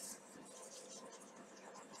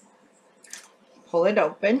 Pull it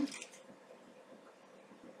open.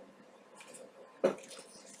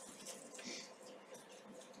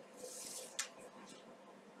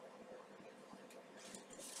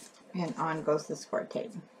 And on goes the score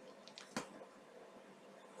tape.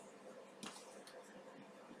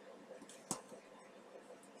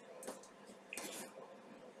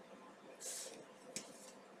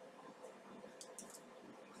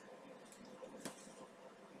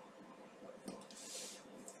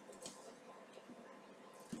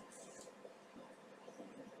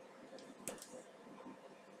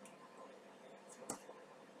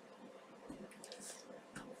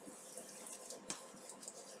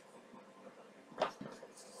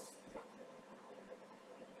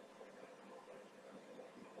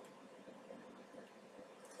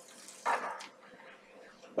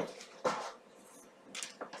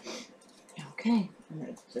 Okay, and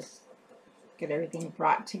let's just get everything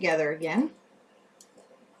brought together again.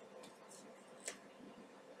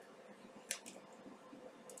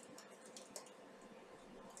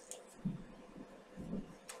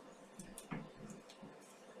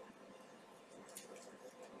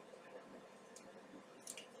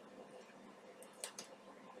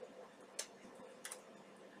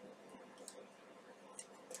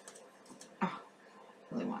 Oh,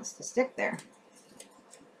 really wants to stick there.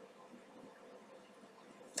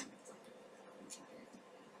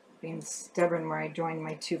 Being stubborn where I join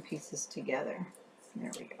my two pieces together.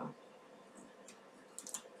 There we go.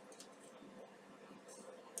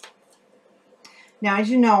 Now,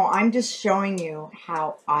 as you know, I'm just showing you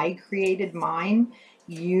how I created mine.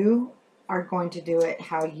 You are going to do it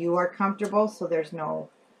how you are comfortable, so there's no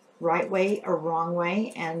right way or wrong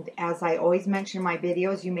way. And as I always mention in my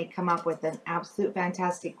videos, you may come up with an absolute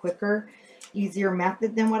fantastic, quicker, easier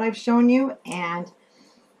method than what I've shown you. And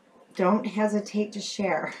don't hesitate to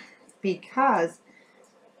share, because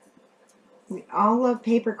we all love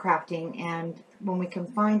paper crafting, and when we can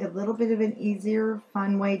find a little bit of an easier,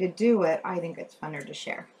 fun way to do it, I think it's funner to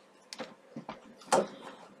share.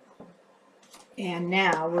 And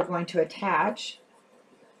now we're going to attach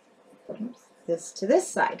this to this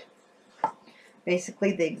side.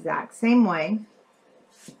 Basically the exact same way.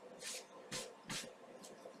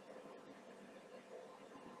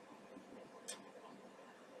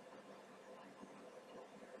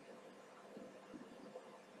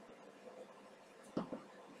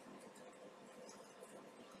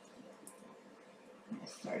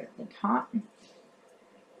 Start at the top.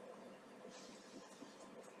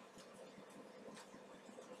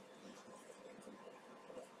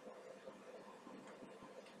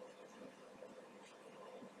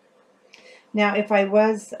 Now, if I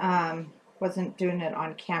wasn't doing it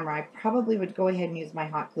on camera, I probably would go ahead and use my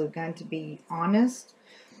hot glue gun, to be honest.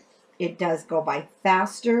 It does go by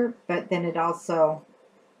faster, but then it also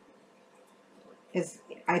is,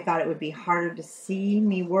 I thought it would be harder to see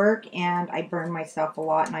me work, and I burn myself a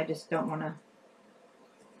lot, and I just don't want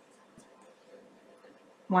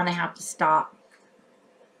to have to stop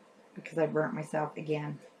because I burnt myself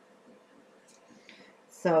again.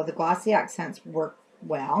 So the glossy accents work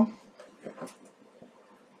well.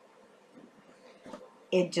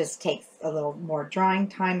 It just takes a little more drying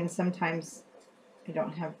time, and sometimes I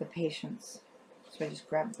don't have the patience, so I just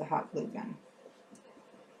grab the hot glue gun.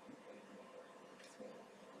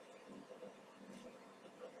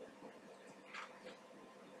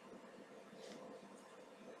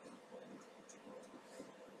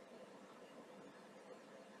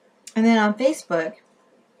 And then on Facebook,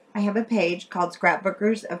 I have a page called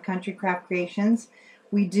Scrapbookers of Country Craft Creations.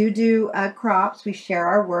 We do crops. We share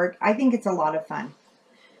our work. I think it's a lot of fun.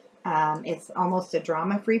 It's almost a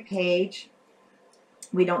drama-free page.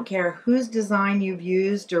 We don't care whose design you've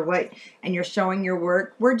used or what, and you're showing your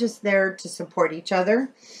work. We're just there to support each other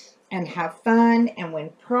and have fun and win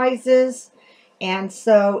prizes. And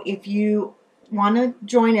so if you want to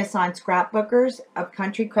join us on Scrapbookers of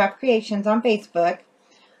Country Craft Creations on Facebook,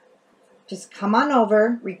 just come on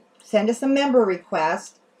over, send us a member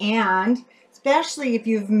request, and especially if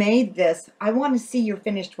you've made this, I want to see your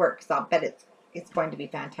finished work because I'll bet it's going to be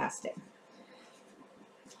fantastic.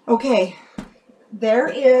 Okay,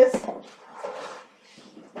 there's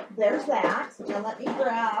that. Now let me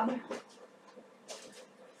grab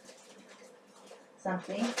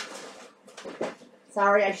something.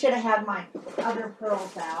 Sorry, I should have had my other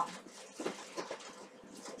pearls out.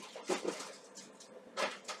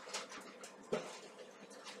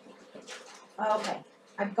 Okay,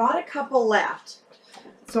 I've got a couple left.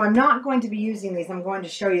 So I'm not going to be using these. I'm going to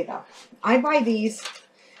show you though. I buy these,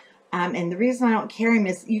 and the reason I don't carry them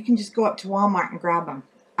is you can just go up to Walmart and grab them.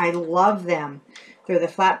 I love them. They're the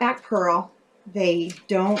flat back pearl. They're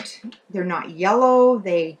not yellow.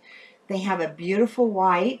 They have a beautiful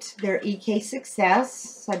white. They're EK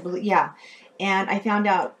Success, I believe, yeah. And I found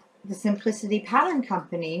out the Simplicity Pattern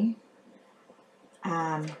Company,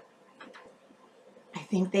 I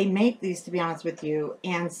think they make these, to be honest with you,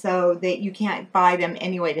 and so you can't buy them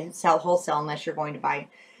anyway to sell wholesale unless you're going to buy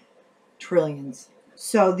trillions.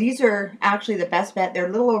 So these are actually the best bet. They're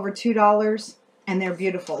a little over $2, and they're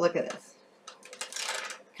beautiful. Look at this.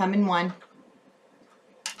 Come in one.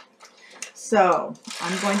 So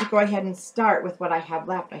I'm going to go ahead and start with what I have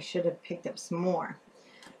left. I should have picked up some more.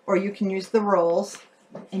 Or you can use the rolls,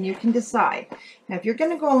 and you can decide. Now, if you're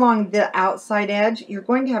going to go along the outside edge, you're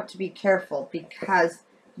going to have to be careful because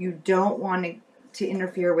you don't want to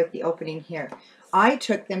interfere with the opening here. I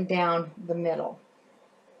took them down the middle.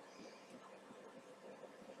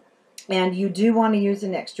 And you do want to use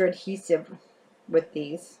an extra adhesive with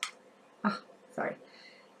these. Oh, sorry.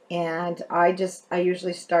 And I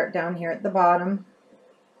usually start down here at the bottom.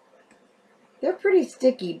 They're pretty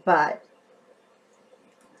sticky, but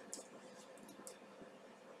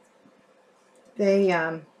they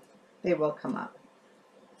will come up.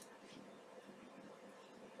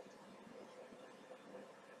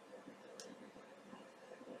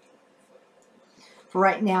 For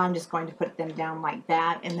right now, I'm just going to put them down like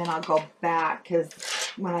that, and then I'll go back because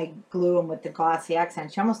when I glue them with the glossy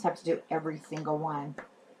accents, you almost have to do every single one.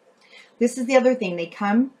 This is the other thing. They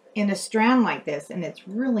come in a strand like this, and it's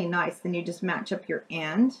really nice. Then you just match up your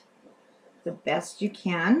end the best you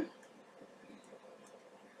can.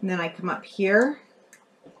 And then I come up here.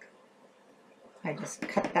 I just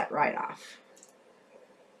cut that right off.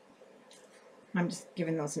 I'm just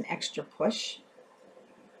giving those an extra push.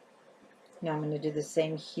 Now I'm going to do the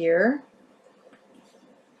same here.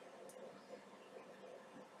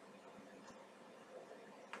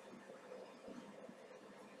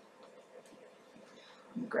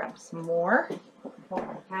 Grab some more. I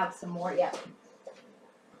don't have some more yet.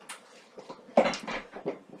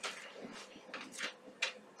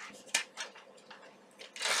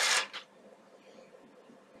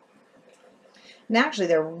 And actually,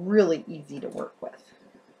 they're really easy to work with.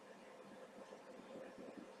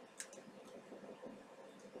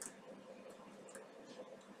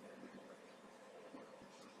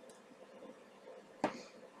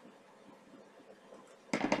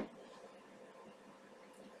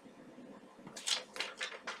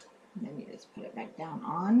 And then you just put it back down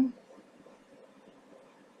on.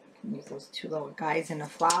 You can use those two little guys in a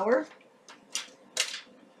flower.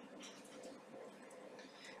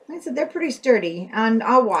 Like I said, they're pretty sturdy, and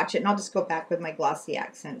I'll watch it, and I'll just go back with my glossy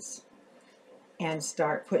accents and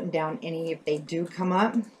start putting down any if they do come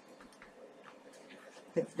up.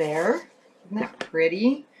 But there, isn't that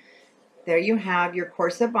pretty? There you have your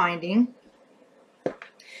corset binding.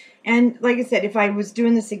 And like I said, if I was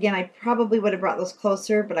doing this again, I probably would have brought those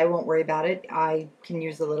closer, but I won't worry about it. I can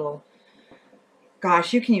use a little,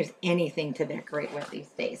 gosh, you can use anything to decorate with these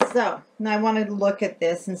days. So now I wanted to look at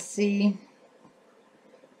this and see.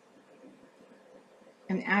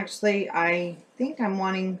 And actually, I think I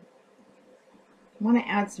want to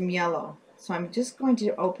add some yellow. So I'm just going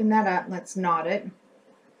to open that up. Let's knot it.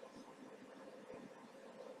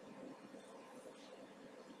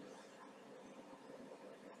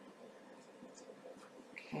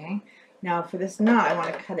 Okay. Now for this knot, I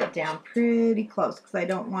want to cut it down pretty close because I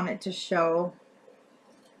don't want it to show.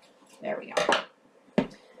 There we go.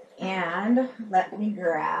 And let me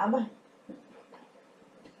grab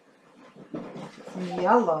some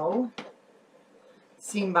yellow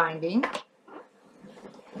seam binding.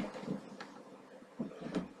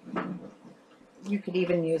 You could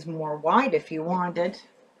even use more white if you wanted.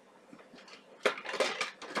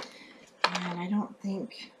 And I don't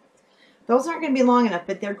think, those aren't going to be long enough,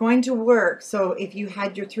 but they're going to work. So if you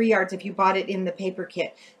had your 3 yards, if you bought it in the paper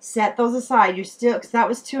kit, set those aside. You still, because that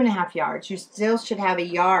was 2.5 yards, you still should have a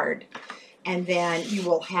yard. And then you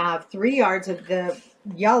will have 3 yards of the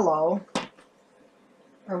yellow,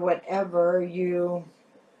 or whatever you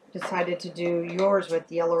decided to do yours with,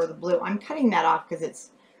 the yellow or the blue. I'm cutting that off because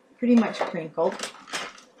it's pretty much crinkled.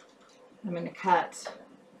 I'm going to cut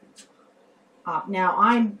off. Now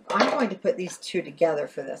I'm going to put these two together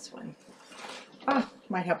for this one. Oh,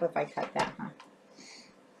 might help if I cut that, huh?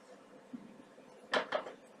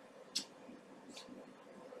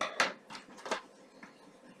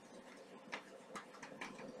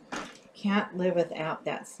 Can't live without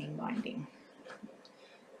that seam binding.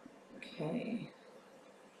 Okay,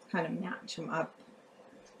 kind of match them up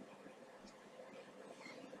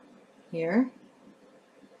here.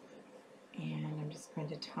 And I'm just going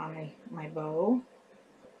to tie my bow.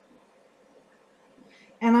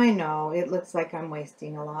 And I know it looks like I'm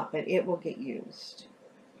wasting a lot, but it will get used.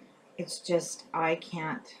 It's just, I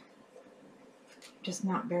can't, just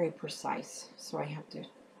not very precise. So I have to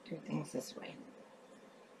do things this way.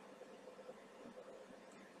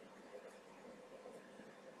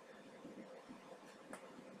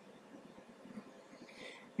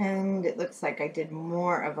 And it looks like I did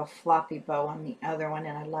more of a floppy bow on the other one,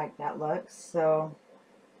 and I like that look. So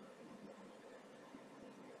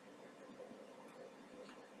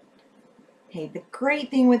hey, the great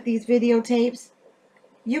thing with these videotapes,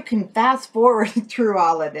 you can fast forward through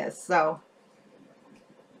all of this. So,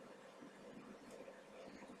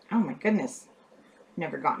 oh my goodness,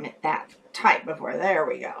 never gotten it that tight before. There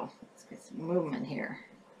we go. Let's get some movement here.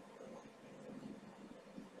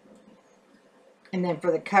 And then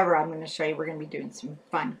for the cover, I'm going to show you, we're going to be doing some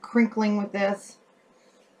fun crinkling with this.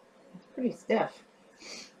 It's pretty stiff.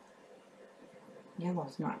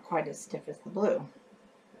 Yellow's not quite as stiff as the blue.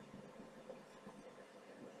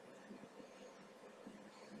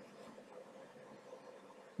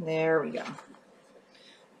 There we go.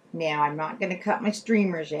 Now, I'm not going to cut my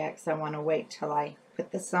streamers yet because I want to wait till I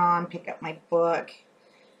put this on, pick up my book.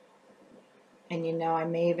 And you know, I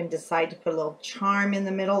may even decide to put a little charm in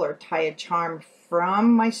the middle or tie a charm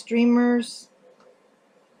from my streamers.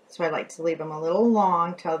 So I like to leave them a little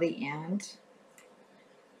long till the end.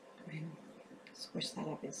 And squish that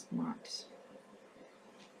up, it's not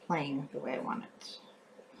playing the way I want it.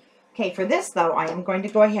 Okay, for this though, I am going to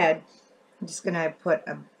go ahead. I'm just going to put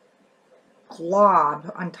a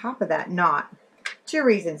glob on top of that knot. 2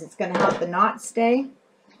 reasons. It's going to help the knot stay,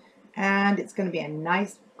 and it's going to be a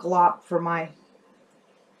nice glop for my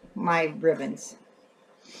ribbons.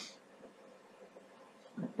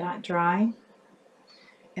 Let that dry,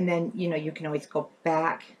 and then you know, you can always go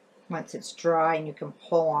back once it's dry and you can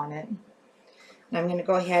pull on it. And I'm going to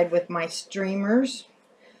go ahead with my streamers,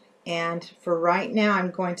 and for right now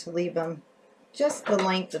I'm going to leave them just the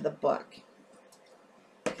length of the book,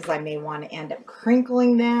 because I may want to end up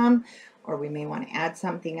crinkling them, or we may want to add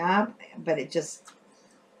something up, but it just,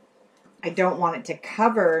 I don't want it to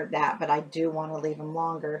cover that, but I do want to leave them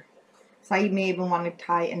longer. So I may even want to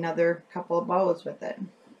tie another couple of bows with it.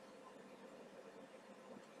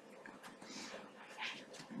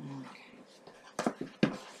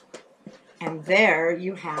 Okay. And there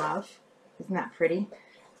you have, isn't that pretty?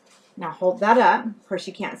 Now hold that up. Of course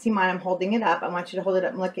you can't see mine, I'm holding it up. I want you to hold it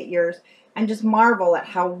up and look at yours and just marvel at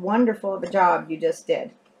how wonderful of a job you just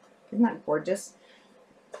did. Isn't that gorgeous?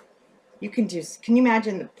 You can do, can you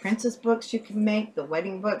imagine the princess books you can make, the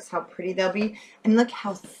wedding books, how pretty they'll be? And look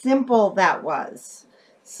how simple that was.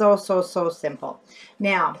 So, so, so simple.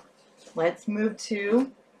 Now, let's move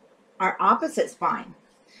to our opposite spine.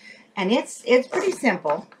 And it's pretty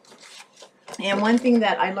simple. And one thing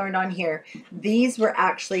that I learned on here, these were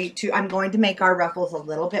actually I'm going to make our ruffles a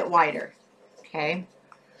little bit wider. Okay.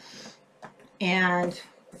 And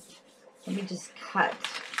let me just cut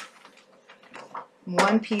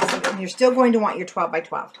one piece of it, and you're still going to want your 12 by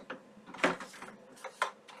 12.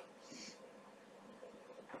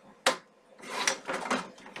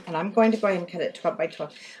 And I'm going to go ahead and cut it 12 by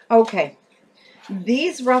 12. Okay,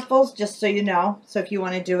 these ruffles, just so you know, so if you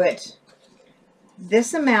want to do it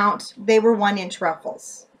this amount, they were 1-inch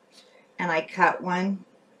ruffles. And I cut 1,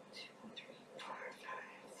 2, 3, 4, 5,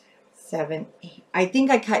 6, 7, 8. I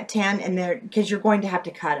think I cut 10 in there because you're going to have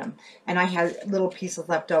to cut them. And I had little pieces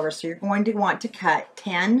left over. So you're going to want to cut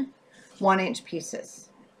 10 1-inch pieces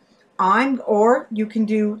or you can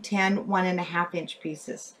do 10 1.5-inch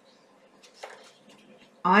pieces.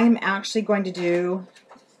 I'm actually going to do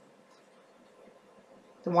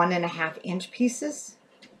the 1.5-inch pieces,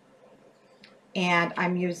 and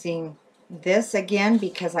I'm using this again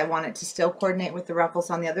because I want it to still coordinate with the ruffles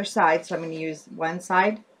on the other side. So I'm going to use one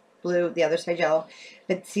side blue, the other side yellow,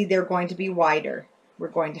 but see, they're going to be wider. We're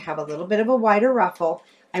going to have a little bit of a wider ruffle.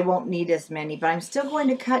 I won't need as many, but I'm still going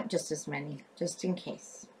to cut just as many, just in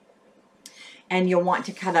case. And you'll want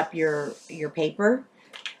to cut up your paper,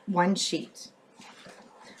 one sheet.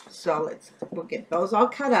 So we'll get those all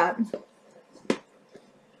cut up.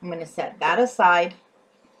 I'm going to set that aside,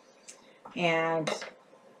 and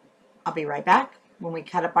I'll be right back when we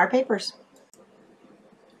cut up our papers.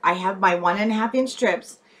 I have my 1.5-inch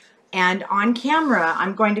strips, and on camera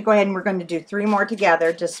I'm going to go ahead and we're going to do 3 more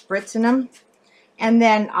together, just spritzing them, and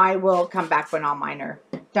then I will come back when all mine are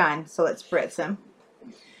done. So let's spritz them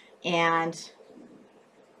and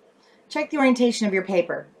check the orientation of your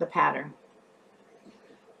paper, the pattern.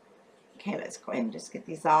 Okay, let's go ahead and just get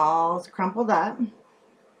these all crumpled up.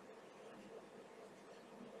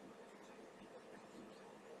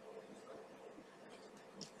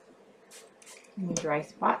 Any dry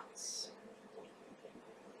spots?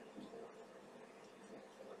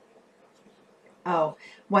 Oh,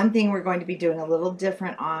 one thing we're going to be doing a little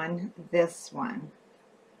different on this one.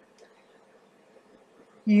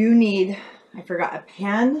 You need, I forgot, a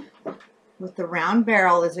pen with the round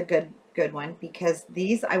barrel is a good one, because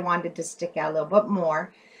these I wanted to stick out a little bit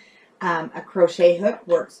more. A crochet hook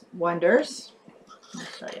works wonders. I'll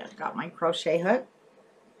show you. I've got my crochet hook,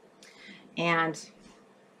 and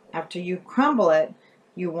after you crumble it,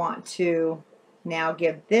 you want to now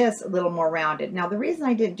give this a little more rounded. Now, the reason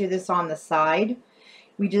I didn't do this on the side,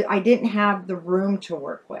 I didn't have the room to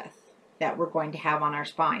work with that we're going to have on our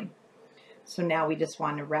spine. So now we just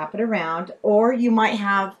want to wrap it around, or you might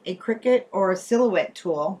have a Cricut or a silhouette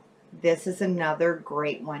tool. This is another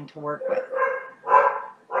great one to work with.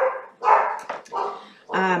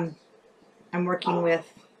 I'm working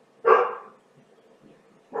with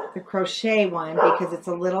the crochet one because it's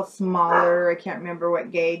a little smaller. I can't remember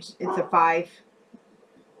what gauge. It's a 5.0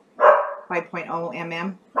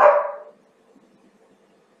 mm.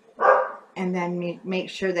 And then make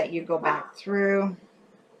sure that you go back through.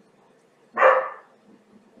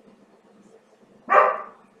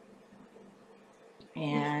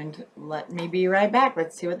 And let me be right back.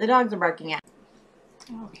 Let's see what the dogs are barking at.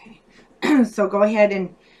 Okay. So go ahead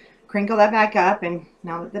and crinkle that back up, and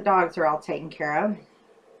now that the dogs are all taken care of,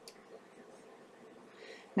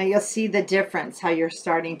 now you'll see the difference, how you're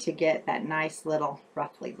starting to get that nice little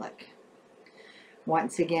ruffly look.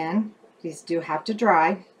 Once again, these do have to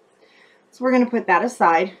dry. So we're going to put that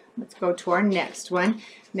aside. Let's go to our next one.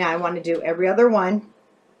 Now I want to do every other one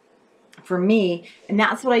for me, and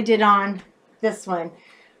that's what I did on this one.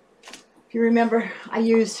 If you remember, I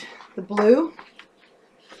used the blue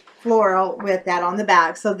floral with that on the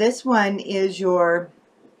back. So this one is your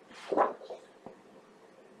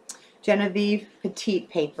Genevive Petite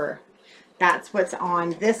paper. That's what's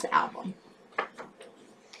on this album.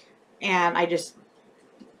 And I just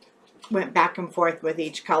went back and forth with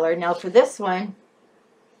each color. Now for this one,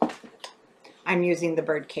 I'm using the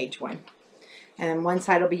birdcage one. And one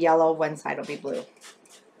side will be yellow, one side will be blue.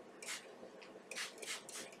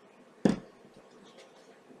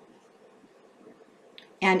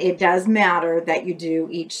 And it does matter that you do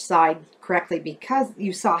each side correctly, because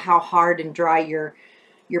you saw how hard and dry your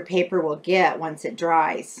paper will get once it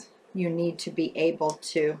dries. You need to be able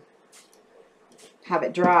to have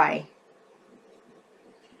it dry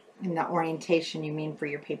in the orientation you mean for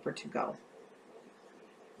your paper to go.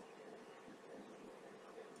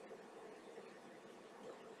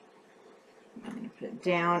 I'm going to put it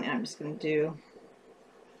down, and I'm just going to do,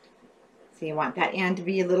 so you want that end to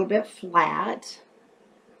be a little bit flat.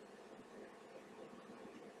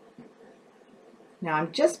 Now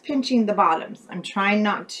I'm just pinching the bottoms. I'm trying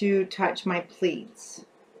not to touch my pleats.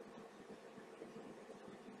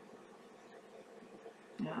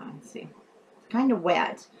 Let's see, kind of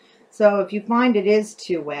wet. So if you find it is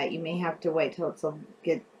too wet, you may have to wait till it's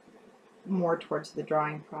get more towards the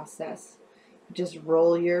drying process. Just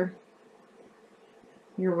roll your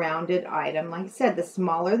rounded item. Like I said, the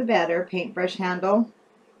smaller the better. Paintbrush handle.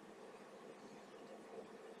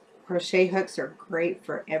 Crochet hooks are great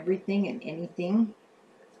for everything and anything.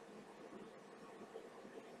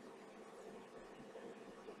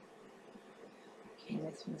 Okay,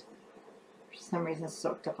 this one's for some reason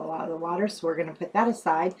soaked up a lot of the water, so we're going to put that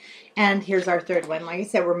aside. And here's our third one. Like I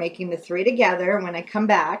said, we're making the 3 together. When I come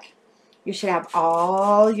back, you should have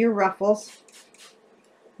all your ruffles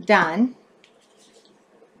done.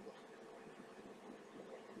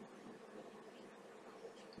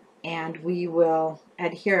 And we will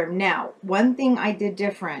adhere. Now, one thing I did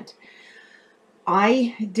different,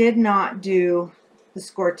 I did not do the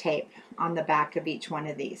score tape on the back of each one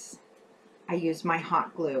of these. I used my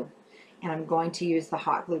hot glue, and I'm going to use the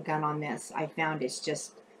hot glue gun on this. I found it's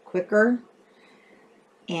just quicker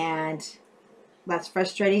and less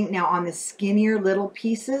frustrating. Now on the skinnier little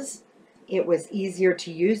pieces, it was easier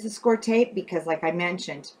to use the score tape because, like I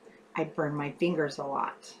mentioned, I burned my fingers a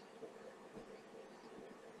lot.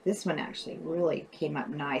 This one actually really came up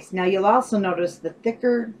nice. Now you'll also notice the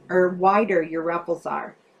thicker or wider your ruffles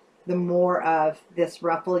are, the more of this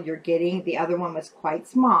ruffle you're getting. The other one was quite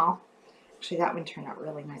small. Actually, that one turned out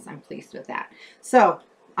really nice. I'm pleased with that. So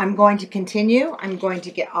I'm going to continue. I'm going to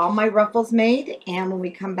get all my ruffles made, and when we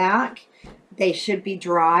come back, they should be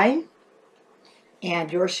dry,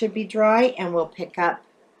 and yours should be dry, and we'll pick up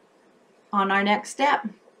on our next step.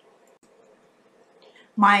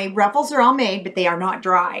 My ruffles are all made, but they are not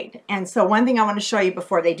dried. And so one thing I want to show you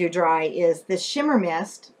before they do dry is this shimmer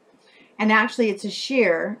mist. And actually it's a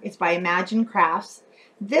sheer. It's by Imagine Crafts.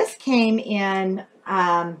 This came in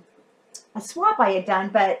a swap I had done,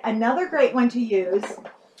 but another great one to use.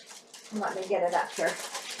 Let me get it up here.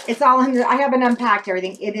 It's all in the, I haven't unpacked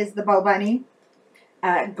everything. It is the Bow Bunny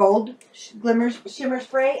Gold Shimmer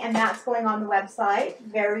Spray, and that's going on the website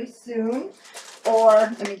very soon. Or,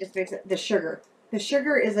 let me just fix it, the sugar. The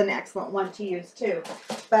sugar is an excellent one to use too.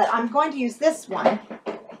 But I'm going to use this one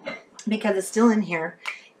because it's still in here.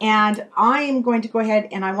 And I am going to go ahead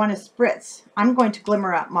and I want to spritz. I'm going to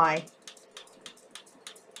glimmer up my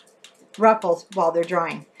ruffles while they're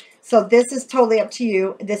drying. So this is totally up to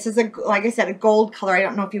you. This is, like I said, a gold color. I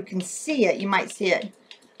don't know if you can see it. You might see it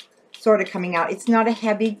sort of coming out. It's not a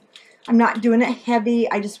heavy, I'm not doing it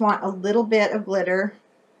heavy. I just want a little bit of glimmer,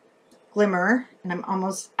 and I'm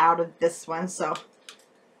almost out of this one, so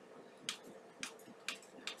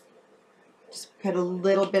just put a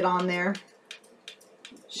little bit on there.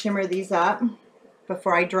 Shimmer these up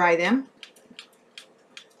before I dry them.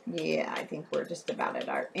 Yeah, I think we're just about at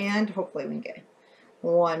our end. Hopefully we can get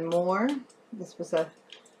one more. This was a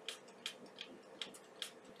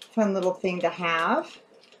fun little thing to have.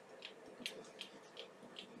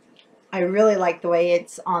 I really like the way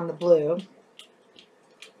it's on the blue.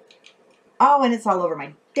 Oh, and it's all over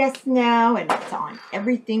my desk now, and it's on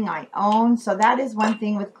everything I own. So that is one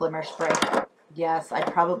thing with glimmer spray. Yes, I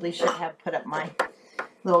probably should have put up my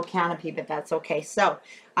little canopy, but that's okay. So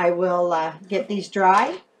I will get these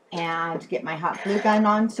dry and get my hot glue gun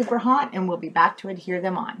on super hot, and we'll be back to adhere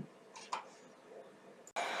them on.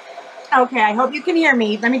 Okay, I hope you can hear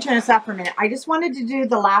me. Let me turn this off for a minute. I just wanted to do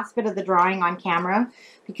the last bit of the drying on camera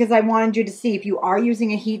because I wanted you to see if you are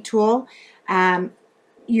using a heat tool,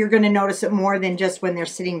 you're going to notice it more than just when they're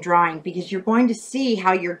sitting drying, because you're going to see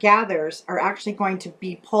how your gathers are actually going to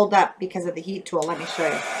be pulled up because of the heat tool. Let me show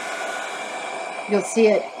you. You'll see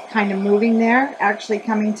it kind of moving there, actually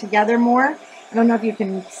coming together more. I don't know if you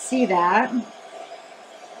can see that,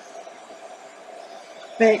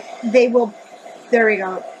 but they will, there we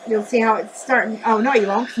go. You'll see how it's starting. Oh, no, you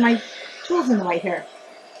won't, because my tool's in the way here.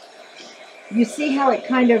 You see how it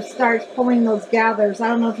kind of starts pulling those gathers. I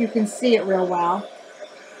don't know if you can see it real well.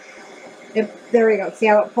 There we go. See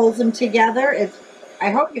how it pulls them together?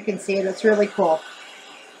 I hope you can see it. It's really cool.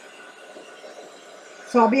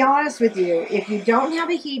 So I'll be honest with you. If you don't have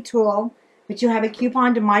a heat tool, but you have a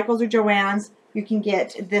coupon to Michael's or Joann's, you can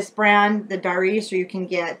get this brand, the Doris, or you can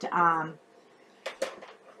get, oh,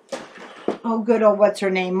 good old, what's her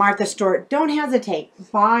name? Martha Stewart. Don't hesitate.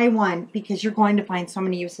 Buy one because you're going to find so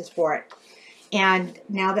many uses for it. And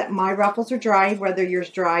now that my ruffles are dried, whether yours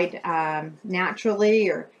dried naturally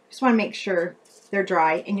or just want to make sure they're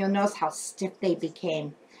dry, and you'll notice how stiff they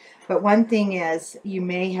became. But one thing is, you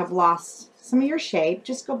may have lost some of your shape.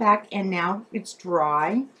 Just go back, and now it's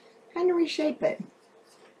dry. Kind of reshape it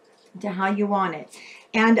to how you want it.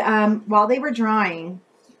 And while they were drying,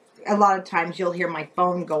 a lot of times you'll hear my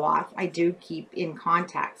phone go off. I do keep in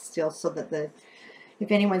contact still so that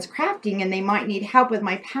if anyone's crafting and they might need help with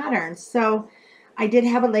my patterns. So I did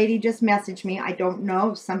have a lady just message me. I don't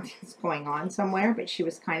know if something's going on somewhere, but she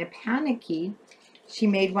was kind of panicky. She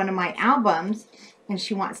made one of my albums and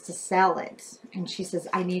she wants to sell it. And she says,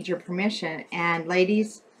 I need your permission. And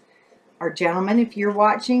ladies or gentlemen, if you're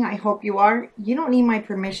watching, I hope you are, you don't need my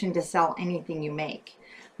permission to sell anything you make.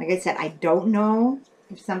 Like I said, I don't know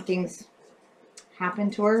if something's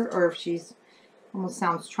happened to her or if she's almost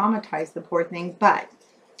sounds traumatized, the poor thing. But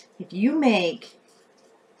if you make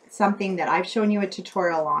something that I've shown you a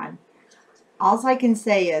tutorial on, All I can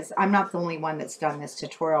say is I'm not the only one that's done this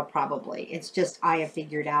tutorial probably. It's just I have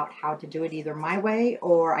figured out how to do it either my way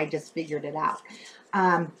or I just figured it out.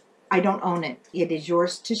 I don't own it. It is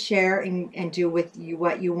yours to share and do with you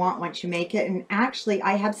what you want once you make it. And actually,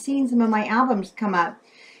 I have seen some of my albums come up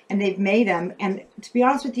and they've made them. And to be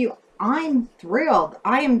honest with you, I'm thrilled.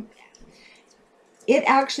 It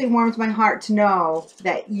actually warms my heart to know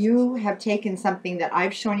that you have taken something that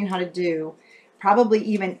I've shown you how to do, probably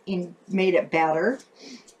even made it better,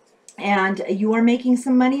 and you are making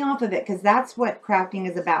some money off of it, because that's what crafting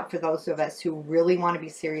is about for those of us who really want to be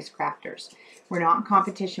serious crafters. We're not in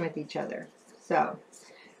competition with each other. So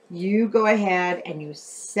you go ahead and you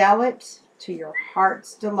sell it to your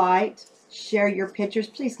heart's delight. Share your pictures.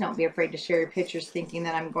 Please don't be afraid to share your pictures thinking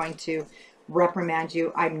that I'm going to reprimand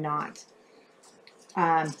you. I'm not.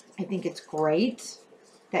 I think it's great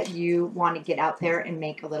that you want to get out there and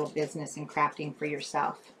make a little business in crafting for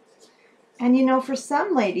yourself. And you know, for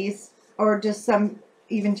some ladies, or just some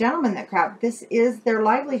even gentlemen that craft, this is their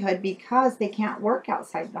livelihood because they can't work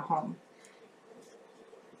outside the home.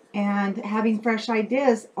 And having fresh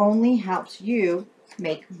ideas only helps you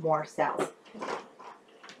make more sales.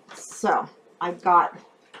 So I've got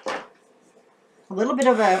a little bit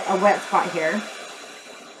of a wet spot here.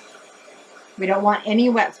 We don't want any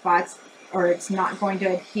wet spots or it's not going to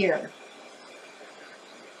adhere.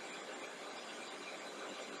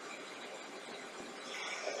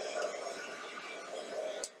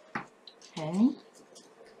 Okay.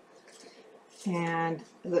 And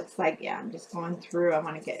it looks like, yeah, I'm just going through. I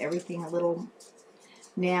want to get everything a little.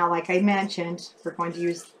 Now, like I mentioned, we're going to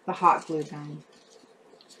use the hot glue gun.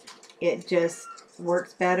 It just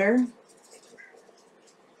works better.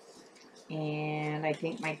 And I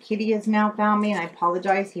think my kitty has now found me, and I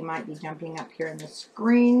apologize. He might be jumping up here on the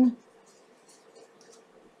screen.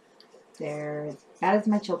 There, that is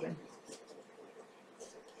my children.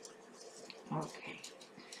 Okay.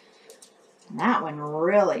 And that one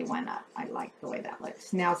really went up. I like the way that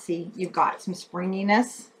looks. Now see, you've got some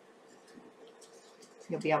springiness.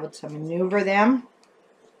 You'll be able to maneuver them.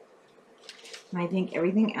 And I think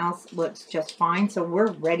everything else looks just fine. So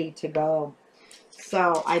we're ready to go.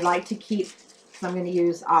 So I like to keep, so I'm going to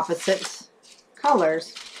use opposite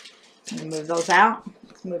colors. I'm going to move those out.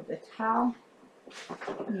 Let's move the towel.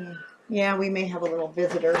 Yeah, we may have a little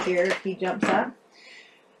visitor here if he jumps up.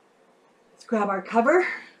 Let's grab our cover.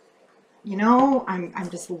 You know, I'm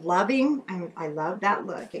just loving, I love that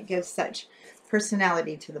look. It gives such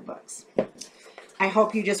personality to the books. I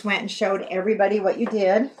hope you just went and showed everybody what you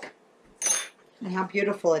did and how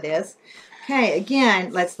beautiful it is. Okay,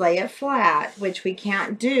 again, let's lay it flat, which we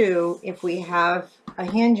can't do if we have a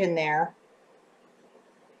hinge in there,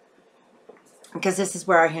 because this is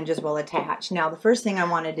where our hinges will attach. Now, the first thing I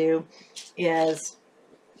want to do is,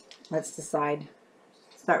 let's decide,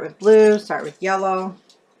 start with blue, start with yellow.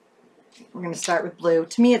 We're going to start with blue.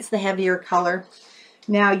 To me, it's the heavier color.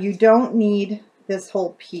 Now, you don't need this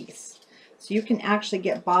whole piece, so you can actually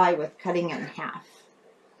get by with cutting it in half.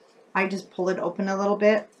 I just pull it open a little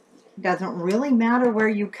bit. Doesn't really matter where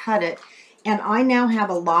you cut it. And I now have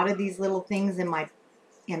a lot of these little things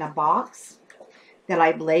in a box that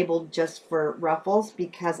I've labeled just for ruffles,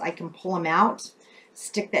 because I can pull them out,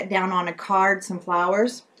 stick that down on a card, some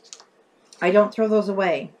flowers. I don't throw those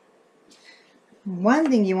away. One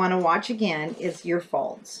thing you want to watch again is your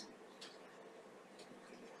folds,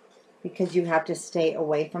 because you have to stay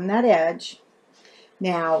away from that edge.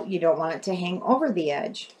 Now, you don't want it to hang over the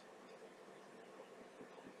edge.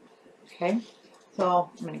 Okay,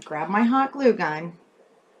 so I'm going to grab my hot glue gun.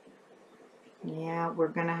 Yeah, we're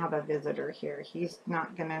going to have a visitor here. He's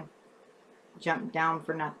not going to jump down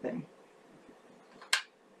for nothing.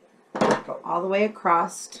 Go all the way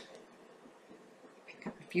across. Pick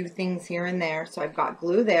up a few things here and there. So I've got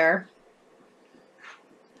glue there.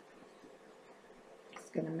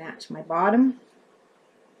 It's going to match my bottom.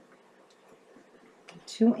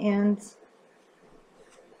 Two ends.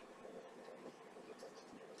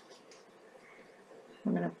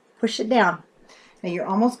 I'm going to push it down. Now you're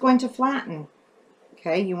almost going to flatten.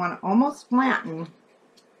 Okay, you want to almost flatten.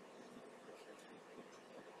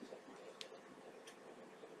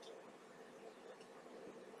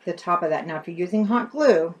 The top of that. Now if you're using hot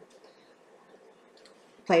glue,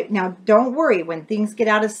 now don't worry when things get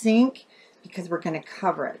out of sync, because we're going to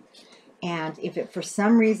cover it. And if it for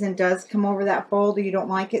some reason does come over that fold or you don't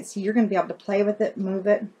like it, see, you're going to be able to play with it, move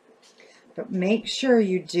it. But make sure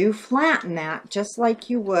you do flatten that just like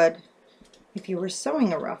you would if you were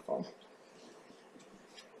sewing a ruffle.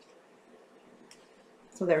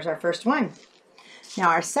 So there's our first one. Now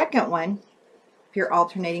our second one, if you're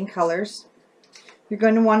alternating colors, You're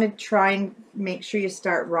going to want to try and make sure you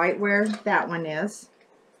start right where that one is.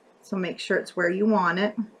 So make sure it's where you want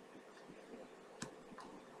it.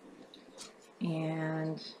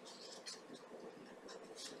 And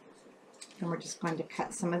then we're just going to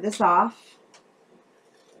cut some of this off.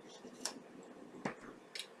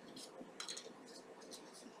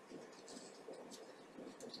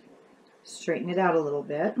 Straighten it out a little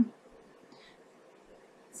bit.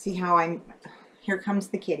 See how here comes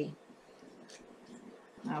the kitty.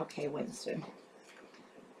 Okay, Winston.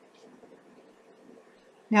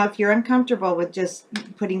 Now, if you're uncomfortable with just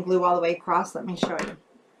putting glue all the way across, let me show you.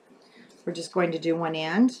 We're just going to do one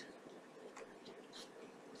end.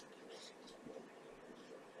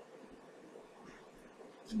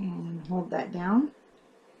 And hold that down.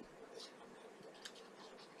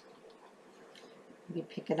 You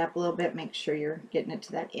pick it up a little bit, make sure you're getting it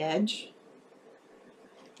to that edge.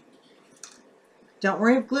 Don't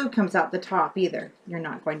worry if glue comes out the top either. You're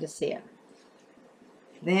not going to see it.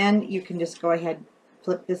 Then you can just go ahead,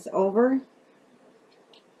 flip this over.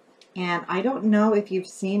 And I don't know if you've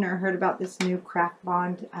seen or heard about this new Craft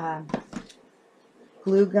Bond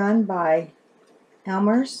glue gun by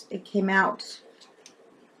Elmer's. It came out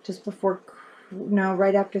just before, no,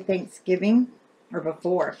 right after Thanksgiving or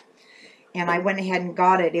before. And I went ahead and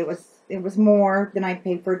got it. It was more than I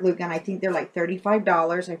paid for a glue gun. I think they're like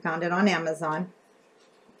 $35. I found it on Amazon.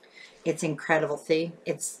 It's incredible. See,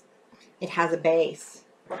 it has a base.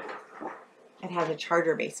 It has a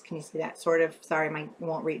charger base. Can you see that? Sort of. Sorry, my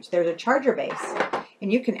won't reach. There's a charger base,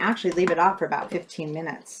 and you can actually leave it off for about 15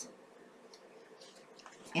 minutes,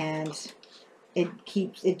 and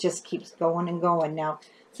it just keeps going and going. Now,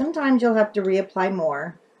 sometimes you'll have to reapply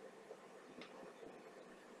more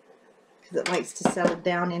because it likes to settle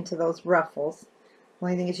down into those ruffles. The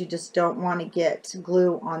only thing is you just don't want to get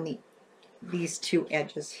glue on these two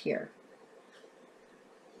edges here.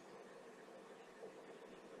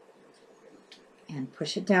 And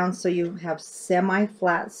push it down so you have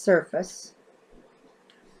semi-flat surface.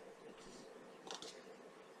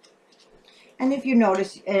 And if you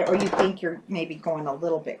notice or you think you're maybe going a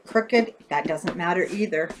little bit crooked, that doesn't matter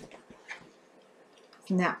either.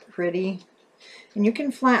 Isn't that pretty? And you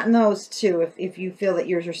can flatten those too if you feel that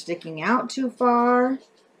yours are sticking out too far.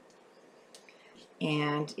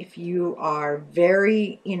 And if you are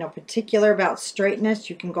very, particular about straightness,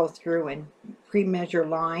 you can go through and pre-measure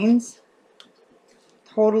lines.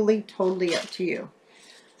 Totally up to you.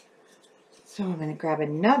 So I'm going to grab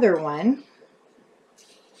another one.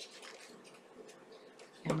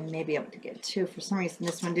 And we may be able to get two. For some reason,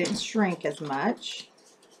 this one didn't shrink as much.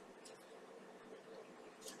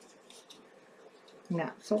 And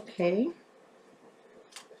that's okay.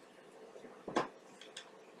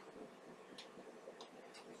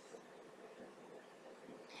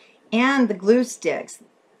 And the glue sticks,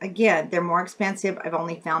 again, they're more expensive. I've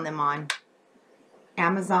only found them on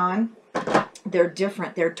Amazon. They're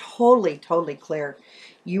different. They're totally clear.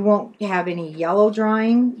 You won't have any yellow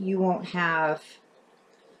drying. You won't have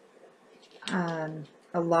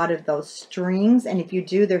a lot of those strings. And if you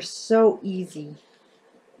do, they're so easy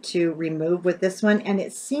to remove with this one. And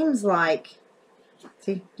it seems like,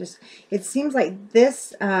 see, it seems like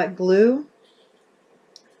this glue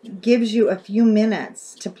gives you a few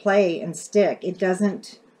minutes to play and stick. It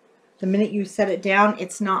doesn't, the minute you set it down,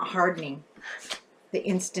 it's not hardening the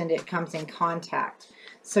instant it comes in contact.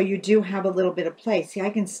 So you do have a little bit of play. See, I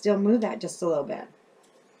can still move that just a little bit.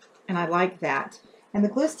 And I like that. And the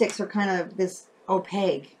glue sticks are kind of this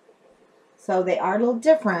opaque. So they are a little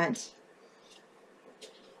different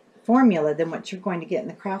formula than what you're going to get in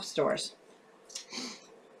the craft stores.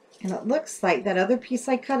 And it looks like that other piece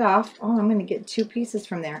I cut off. Oh, I'm going to get two pieces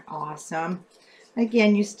from there. Awesome.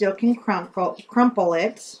 Again, you still can crumple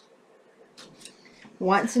it.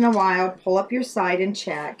 Once in a while, pull up your side and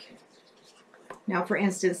check. Now, for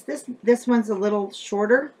instance, this one's a little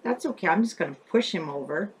shorter. That's okay. I'm just going to push him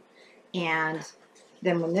over. And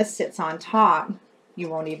then when this sits on top, you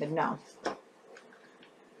won't even know.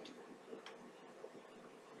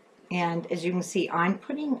 And as you can see, I'm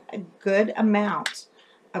putting a good amount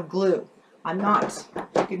of glue. I'm not,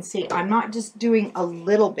 you can see, I'm not just doing a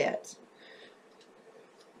little bit.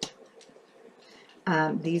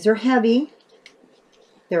 These are heavy.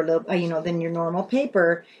 They're a little, than your normal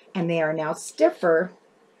paper, and they are now stiffer.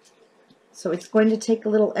 So it's going to take a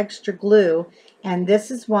little extra glue, and this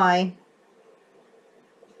is why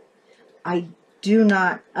I did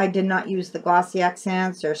not use the glossy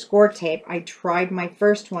accents or score tape. I tried my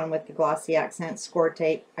first one with the glossy accents, score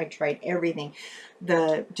tape. I tried everything,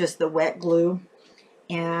 just the wet glue,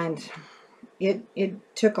 and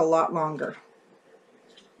it took a lot longer.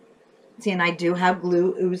 See, and I do have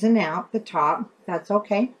glue oozing out the top. That's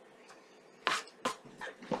okay.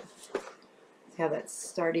 See how that's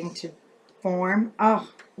starting to form? Oh,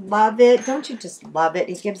 love it. Don't you just love it?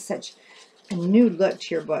 It gives such a new look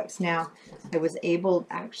to your books. Now, I was able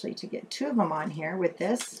actually to get 2 of them on here with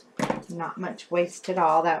this. Not much waste at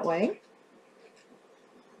all that way.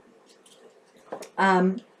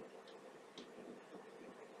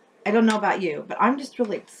 I don't know about you, but I'm just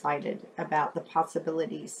really excited about the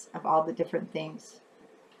possibilities of all the different things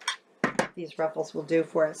these ruffles will do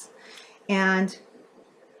for us. And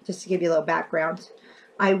just to give you a little background,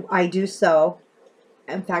 I do sew.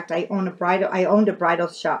 In fact, I owned a bridal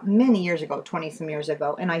shop many years ago, 20-some years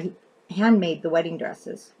ago, and I handmade the wedding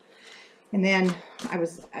dresses. And then I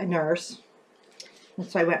was a nurse, and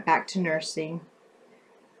so I went back to nursing.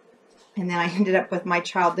 And then I ended up with my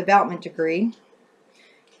child development degree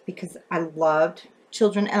because I loved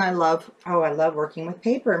children, and I love working with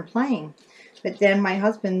paper and playing. But then my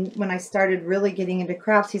husband, when I started really getting into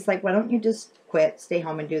crafts, he's like, why don't you just quit, stay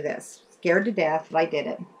home and do this? Scared to death, but I did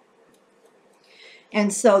it.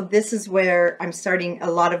 And so this is where I'm starting, a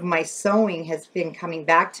lot of my sewing has been coming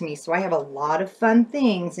back to me. So I have a lot of fun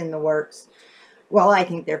things in the works. Well, I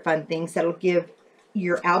think they're fun things that'll give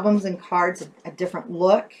your albums and cards a different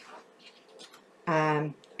look.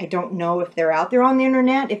 I don't know if they're out there on the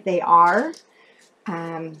internet. If they are,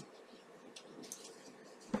 I've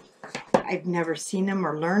never seen them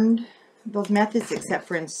or learned those methods except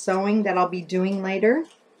for in sewing that I'll be doing later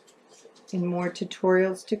in more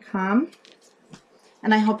tutorials to come.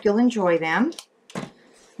 And I hope you'll enjoy them.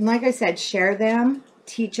 And like I said, share them,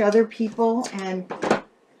 teach other people, and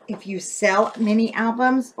if you sell mini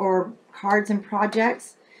albums or cards and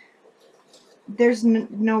projects, there's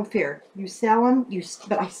no fear. You sell them,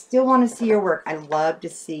 but I still want to see your work. I love to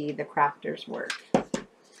see the crafters' work.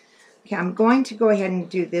 Okay, I'm going to go ahead and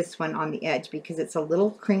do this one on the edge because it's a little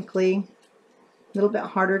crinkly, a little bit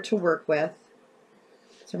harder to work with.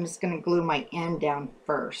 So I'm just going to glue my end down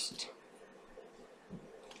first.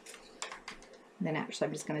 Then actually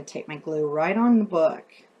I'm just going to take my glue right on the book.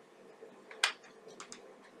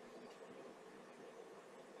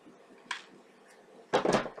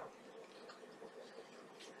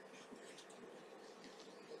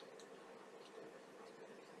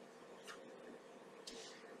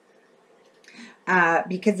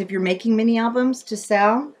 Because if you're making mini albums to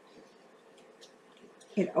sell,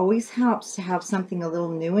 it always helps to have something a little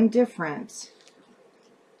new and different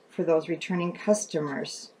for those returning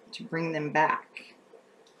customers to bring them back.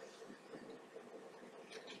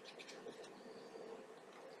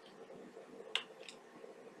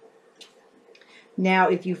 Now,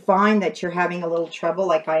 if you find that you're having a little trouble,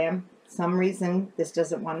 like I am, some reason this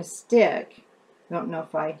doesn't want to stick, I don't know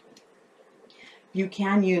if you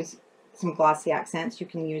can use some glossy accents. You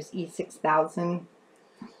can use E6000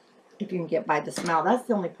 if you can get by the smell. That's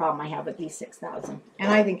the only problem I have with E6000.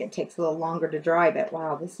 And I think it takes a little longer to dry, but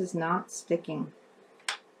wow, this is not sticking.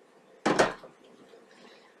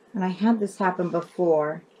 And I had this happen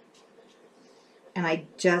before, and I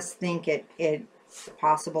just think it's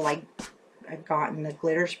possible I've gotten the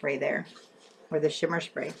glitter spray there, or the shimmer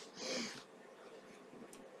spray.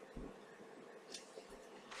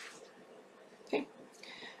 Okay,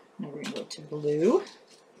 now we're going to go to blue.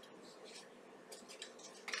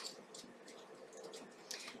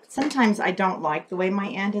 Sometimes I don't like the way my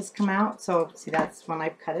end has come out, so see, that's when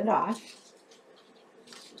I've cut it off.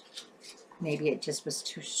 Maybe it just was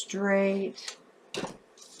too straight.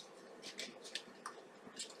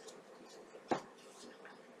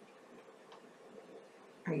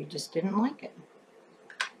 Or you just didn't like it.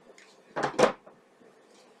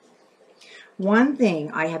 One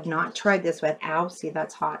thing I have not tried this with, ow, see,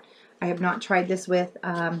 that's hot. I have not tried this with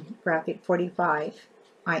Graphic 45.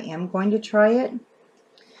 I am going to try it.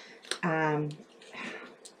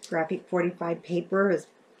 Graphic 45 paper is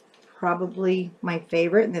probably my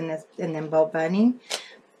favorite, and then Bo Bunny.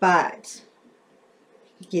 But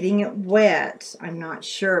getting it wet, I'm not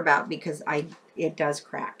sure about, because it does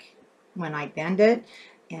crack when I bend it.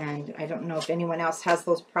 And I don't know if anyone else has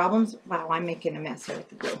those problems. Wow, I'm making a mess here with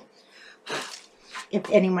the glue. If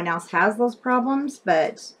anyone else has those problems,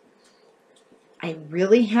 but I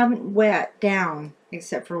really haven't wet down,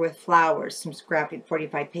 except for with flowers, some Graphic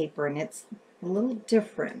 45 paper, and it's a little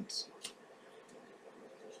different.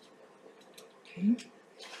 Okay,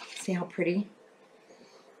 see how pretty?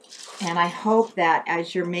 And I hope that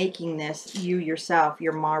as you're making this, you yourself,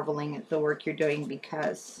 you're marveling at the work you're doing,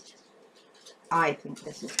 because I think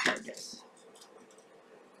this is gorgeous.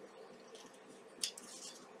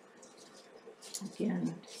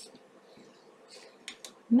 Again,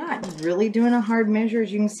 I'm not really doing a hard measure,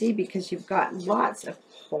 as you can see, because you've got lots of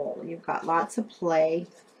pull. You've got lots of play.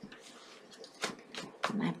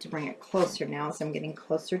 And I have to bring it closer now as I'm getting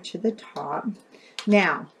closer to the top.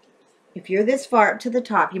 Now, if you're this far up to the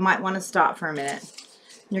top, you might want to stop for a minute.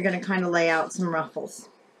 You're going to kind of lay out some ruffles.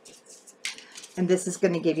 And this is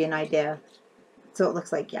going to give you an idea. So it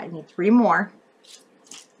looks like, yeah, I need 3 more.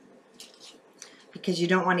 Because you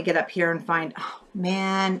don't want to get up here and find, oh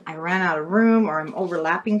man, I ran out of room or I'm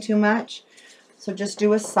overlapping too much. So just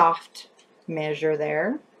do a soft measure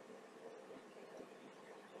there.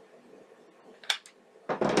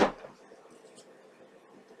 I'm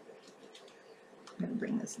going to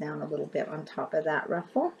bring this down a little bit on top of that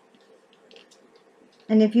ruffle.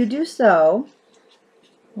 And if you do so,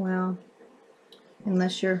 well,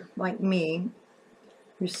 unless you're like me,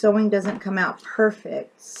 your sewing doesn't come out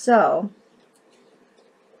perfect. So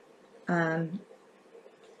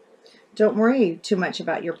don't worry too much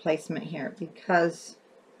about your placement here, because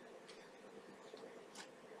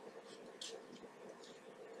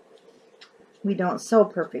we don't sew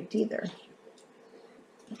perfect either.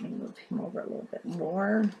 Let me move him over a little bit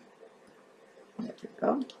more. There we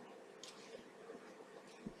go.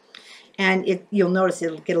 And you'll notice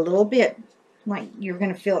it'll get a little bit like you're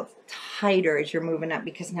going to feel it tighter as you're moving up,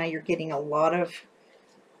 because now you're getting a lot of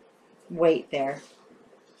weight there.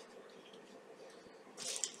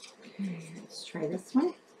 Okay, let's try this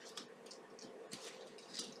one.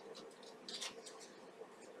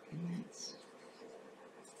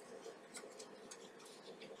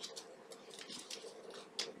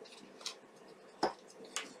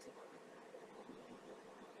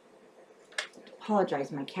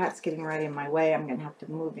 Apologize, my cat's getting right in my way. I'm going to have to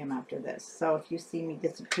move him after this. So if you see me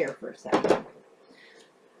disappear for a second,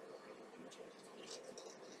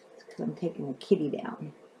 it's because I'm taking the kitty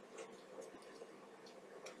down.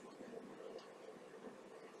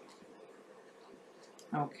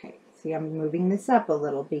 Okay, see, I'm moving this up a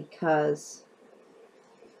little because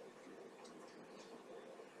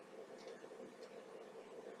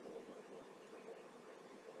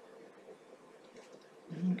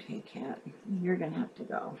okay, cat, you're going to have to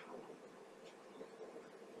go.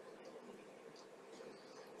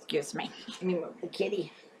 Excuse me. Let me move the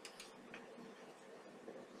kitty.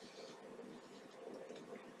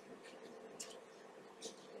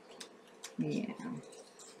 Yeah.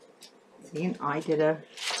 See, and I did a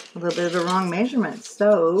little bit of the wrong measurement,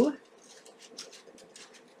 so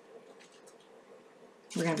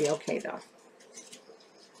we're going to be okay, though.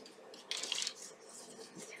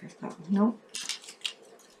 Nope.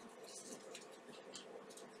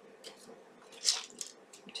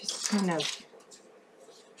 Just kind of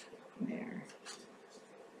there.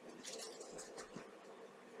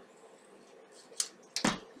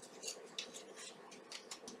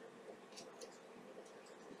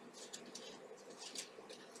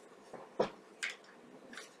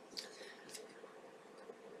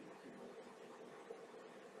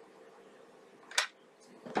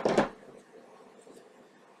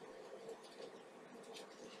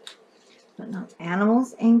 But no,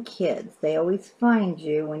 animals and kids, they always find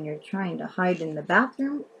you when you're trying to hide in the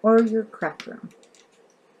bathroom or your craft room.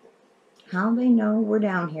 How they know we're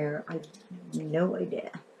down here, I have no idea.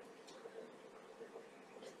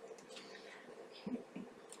 Okay.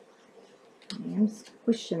 I am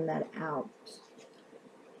squishing that out.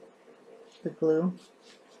 The glue,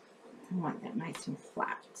 I want that nice and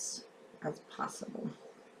flat as possible.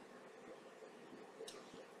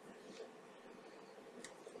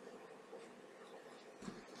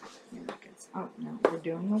 Oh, no, we're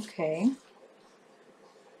doing okay.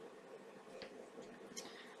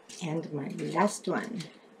 And my last one.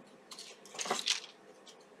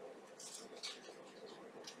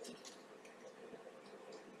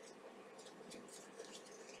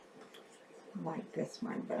 I like this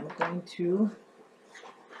one, but I'm going to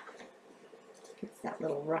get that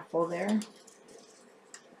little ruffle there.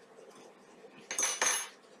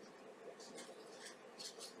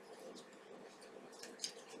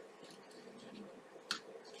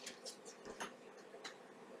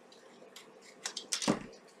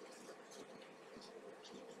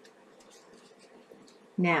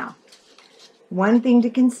 Now, one thing to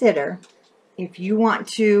consider, if you want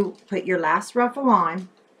to put your last ruffle on,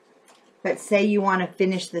 but say you want to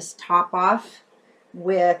finish this top off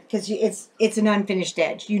with, because it's an unfinished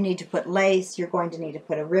edge. You need to put lace. You're going to need to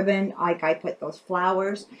put a ribbon, like I put those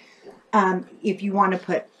flowers. If you want to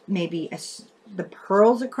put maybe the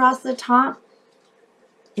pearls across the top,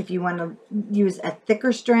 if you want to use a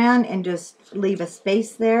thicker strand and just leave a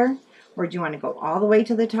space there, or do you want to go all the way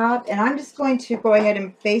to the top? And I'm just going to go ahead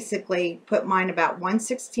and basically put mine about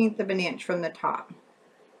 1/16 of an inch from the top.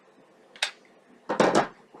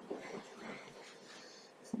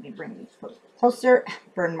 me bring these closer,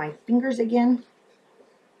 burn my fingers again.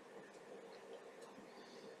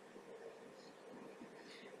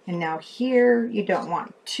 And now here, you don't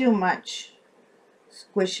want too much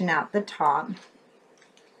squishing out the top.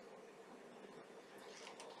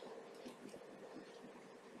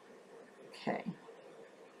 Okay.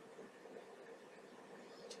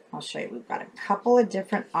 I'll show you. We've got a couple of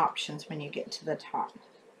different options when you get to the top.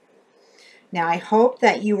 Now, I hope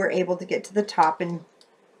that you were able to get to the top and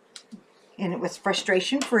it was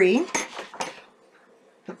frustration-free.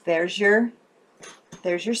 There's your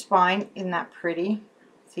spine. Isn't that pretty?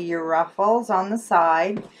 See your ruffles on the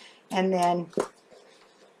side, and then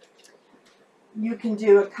you can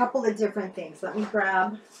do a couple of different things. Let me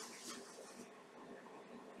grab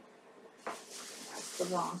the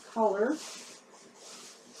wrong color.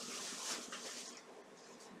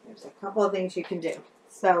 There's a couple of things you can do.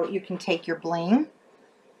 So you can take your bling.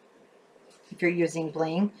 If you're using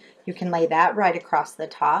bling, you can lay that right across the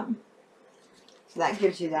top. So that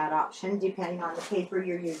gives you that option depending on the paper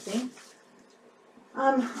you're using.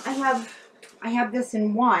 I have this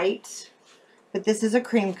in white, but this is a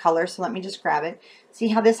cream color, so let me just grab it. See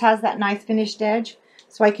how this has that nice finished edge?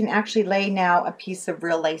 So I can actually lay now a piece of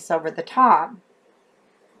real lace over the top.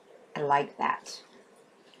 I like that.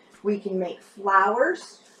 We can make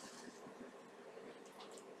flowers.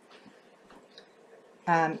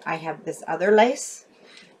 I have this other lace.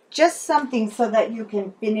 Just something so that you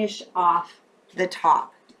can finish off the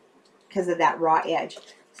top because of that raw edge.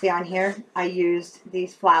 See on here, I used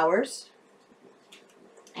these flowers,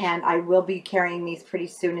 and I will be carrying these pretty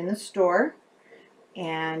soon in the store,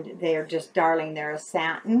 and they're just darling. They're a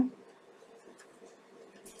satin.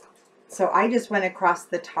 So I just went across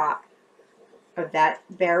the top of that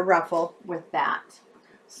bare ruffle with that.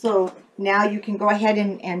 So now you can go ahead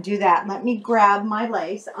and do that. Let me grab my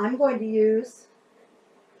lace. I'm going to use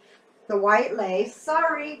the white lace.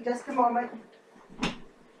 Sorry, just a moment.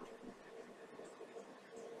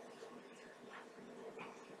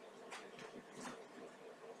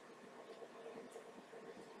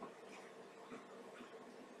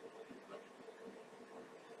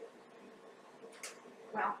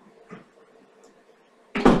 Well,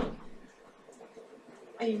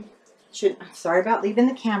 sorry about leaving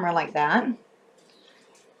the camera like that.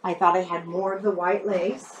 I thought I had more of the white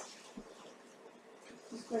lace.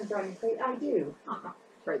 I do.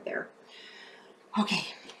 Right there. Okay,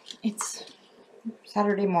 it's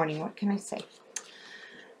Saturday morning. What can I say?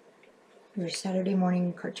 Your Saturday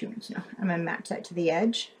morning cartoons. No, I'm going to match that to the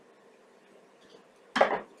edge.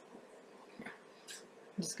 I'm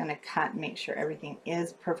just going to cut and make sure everything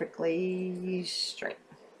is perfectly straight.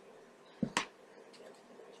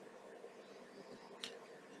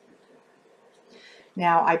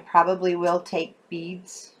 Now I probably will take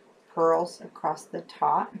beads, pearls across the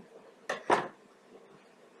top.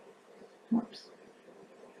 Whoops.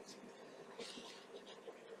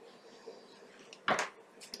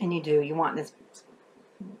 And you want this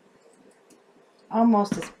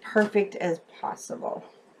almost as perfect as possible.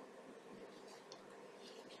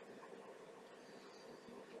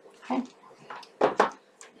 Okay.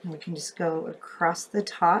 And we can just go across the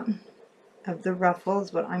top of the ruffle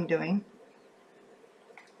is what I'm doing.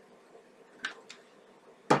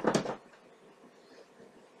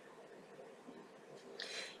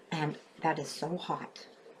 And that is so hot.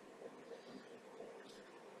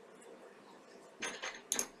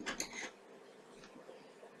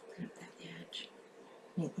 Grab that edge.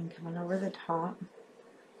 Anything coming over the top.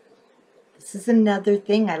 This is another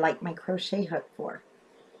thing I like my crochet hook for,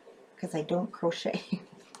 because I don't crochet.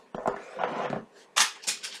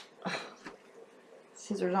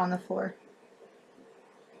 Scissors on the floor.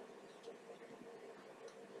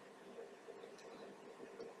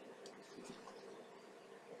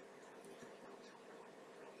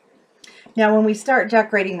 Now when we start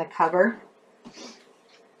decorating the cover,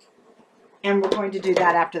 and we're going to do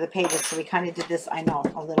that after the pages, so we kind of did this, I know,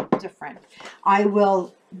 a little different. I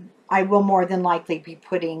will more than likely be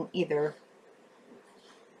putting either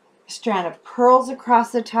a strand of pearls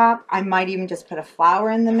across the top. I might even just put a flower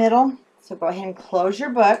in the middle. So go ahead and close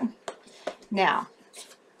your book. Now,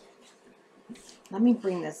 let me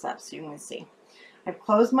bring this up so you can see. I've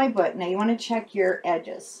closed my book. Now you want to check your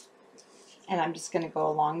edges. And I'm just going to go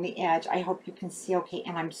along the edge. I hope you can see okay.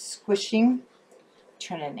 And I'm squishing,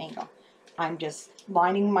 turn at an angle. I'm just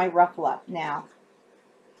lining my ruffle up. Now,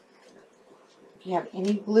 if you have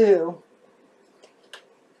any glue,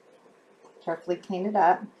 carefully clean it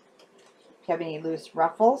up. If you have any loose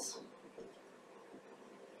ruffles,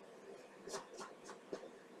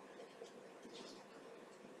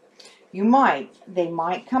 they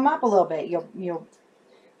might come up a little bit. You'll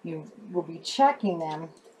you will be checking them.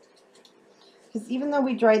 Because even though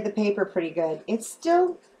we dried the paper pretty good, it's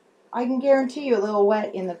still, I can guarantee you, a little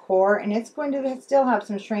wet in the core, and it's going to still have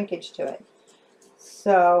some shrinkage to it.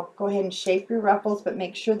 So go ahead and shape your ruffles, but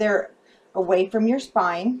make sure they're away from your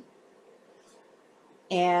spine.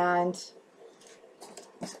 And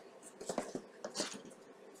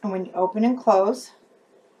when you open and close,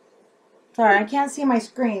 sorry, I can't see my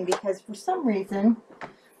screen because for some reason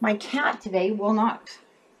my cat today will not,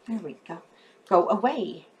 there we go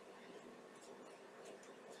away.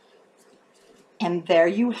 And there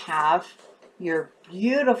you have your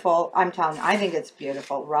beautiful, I'm telling you, I think it's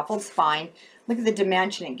beautiful, ruffled spine. Look at the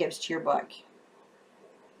dimension it gives to your book.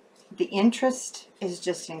 The interest is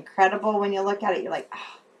just incredible when you look at it. You're like,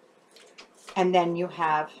 oh. And then you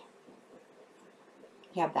have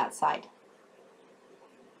that side.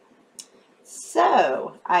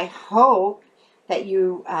 So I hope that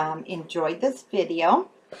you enjoyed this video,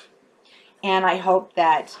 and I hope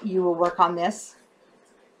that you will work on this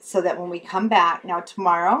so that when we come back, now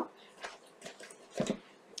tomorrow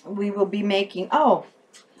we will be making, oh,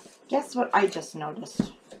 guess what I just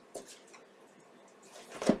noticed?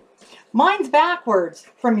 Mine's backwards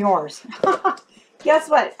from yours. Guess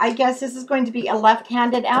what? I guess this is going to be a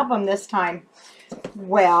left-handed album this time.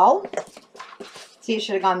 Well, see, it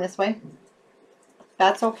should have gone this way.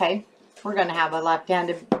 That's okay. We're going to have a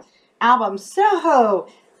left-handed album. So,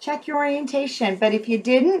 check your orientation. But if you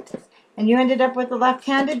didn't, and you ended up with the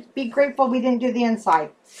left-handed, be grateful we didn't do the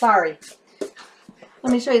inside. Sorry.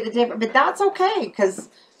 Let me show you the difference. But that's okay, because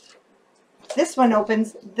this one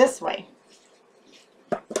opens this way.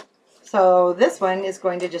 So this one is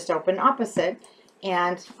going to just open opposite,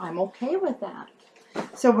 and I'm okay with that.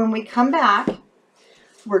 So when we come back,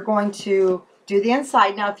 we're going to do the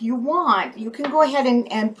inside. Now, if you want, you can go ahead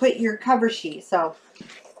and put your cover sheet. So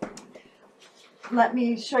let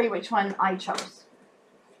me show you which one I chose.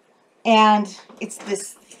 And it's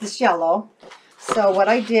this yellow. So what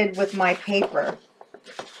I did with my paper,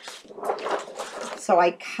 so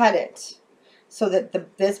I cut it so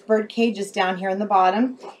that this bird cage is down here in the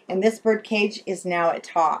bottom, and this bird cage is now at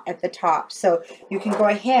the top. So you can go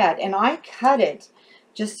ahead, and I cut it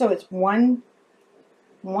just so it's 1/8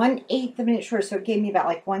 of an inch short. So it gave me about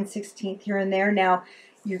like 1/16 here and there. Now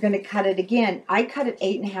you're going to cut it again. I cut it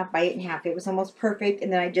 8.5 by 8.5. It was almost perfect,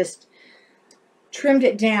 and then I just trimmed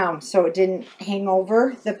it down so it didn't hang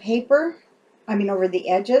over the paper. I mean over the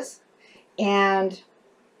edges. And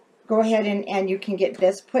go ahead and you can get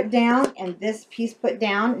this put down and this piece put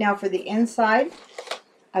down. Now for the inside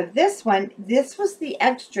of this one, this was the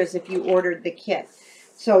extras if you ordered the kit.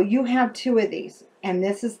 So you have 2 of these, and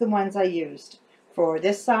this is the ones I used for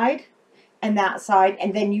this side and that side,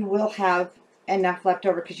 and then you will have enough left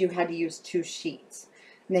over because you had to use 2 sheets.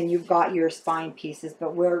 And then you've got your spine pieces,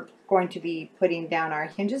 but we're going to be putting down our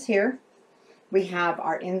hinges here. We have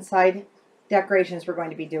our inside decorations we're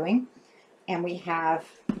going to be doing, and we have,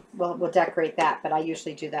 well, we'll decorate that, but I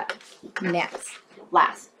usually do that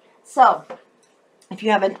last. So if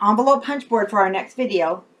you have an envelope punch board for our next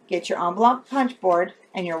video, get your envelope punch board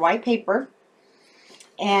and your white paper.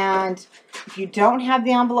 And if you don't have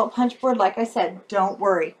the envelope punch board, like I said, don't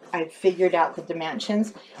worry. I figured out the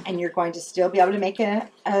dimensions, and you're going to still be able to make an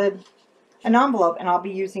envelope. And I'll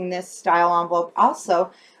be using this style envelope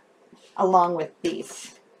also along with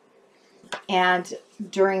these. And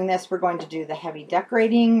during this, we're going to do the heavy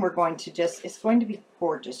decorating. We're going to just, it's going to be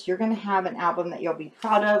gorgeous. You're going to have an album that you'll be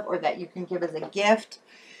proud of, or that you can give as a gift.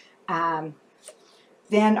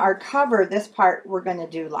 Then our cover, this part we're going to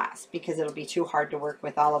do last because it'll be too hard to work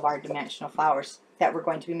with all of our dimensional flowers that we're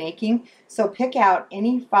going to be making. So pick out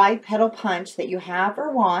any 5-petal punch that you have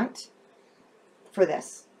or want for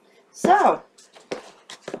this. So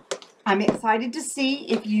I'm excited to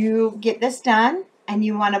see if you get this done and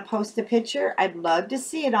you want to post a picture. I'd love to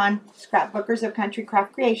see it on Scrapbookers of Country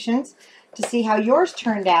Craft Creations to see how yours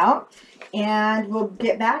turned out. And we'll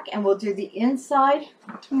get back and we'll do the inside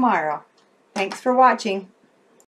tomorrow. Thanks for watching.